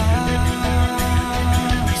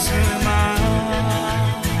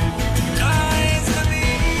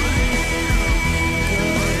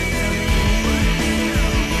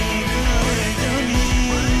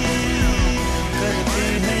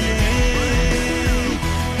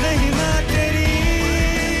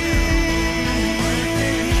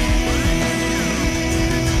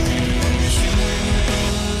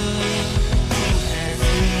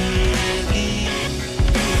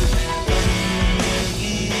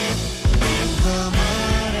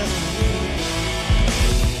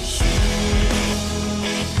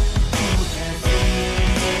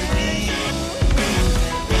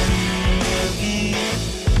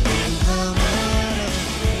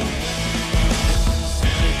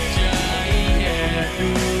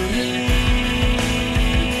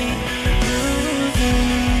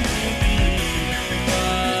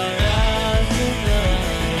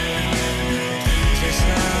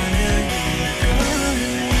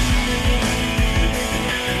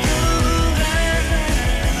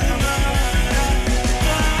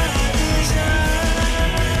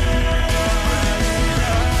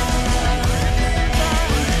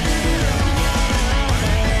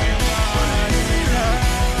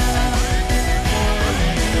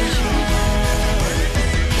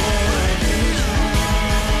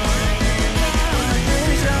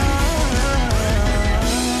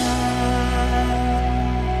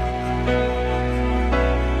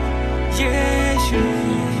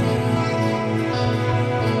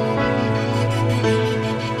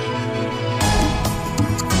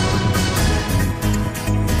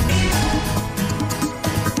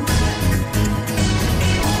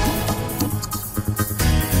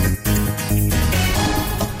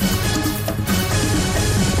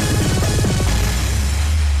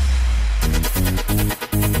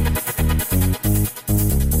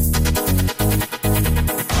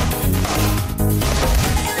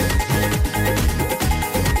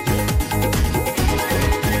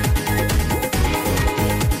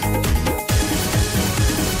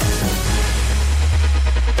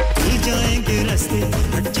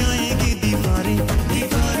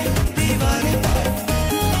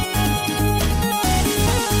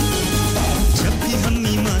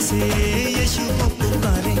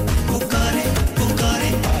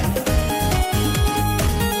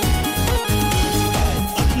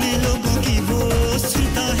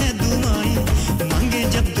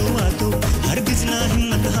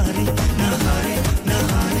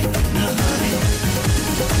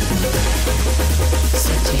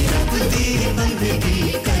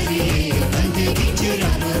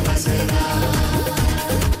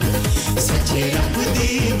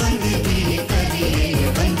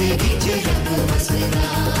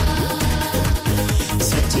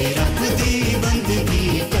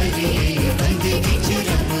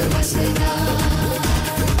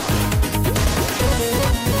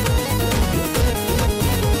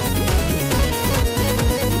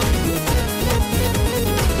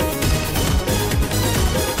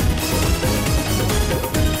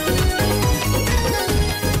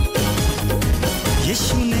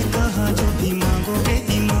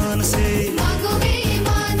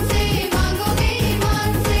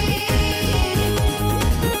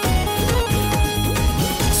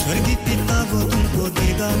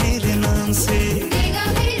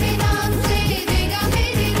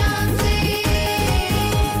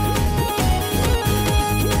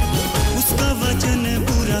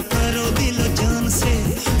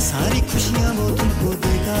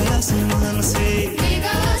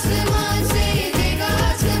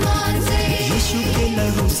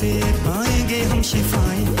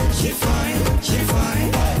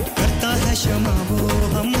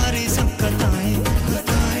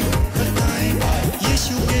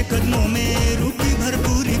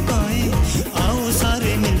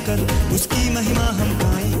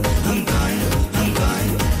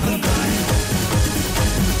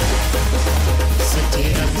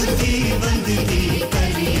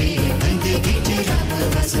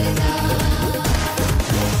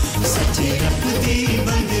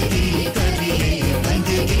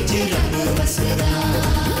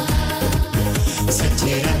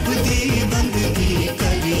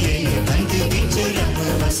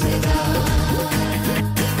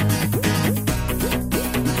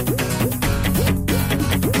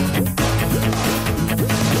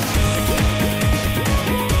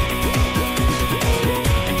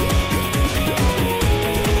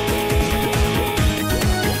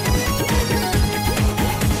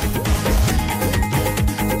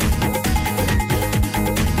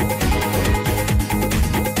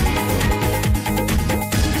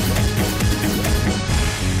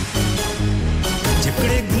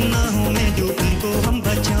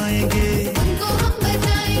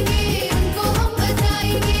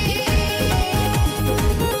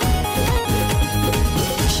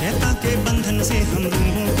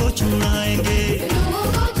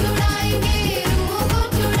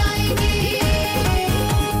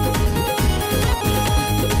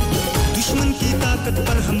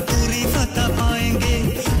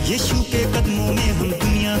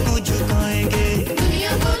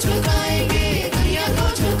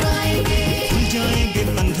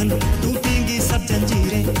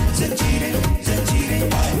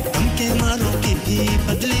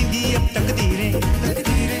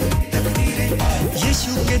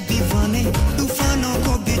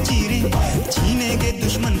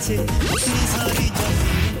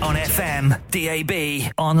On FM,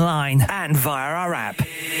 DAB, online, and via our app.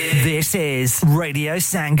 This is Radio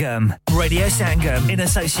Sangam. Radio Sangam, in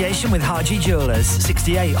association with Haji Jewellers,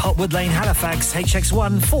 68 Hotwood Lane, Halifax,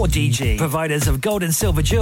 HX1 4DG. Providers of gold and silver jewelry.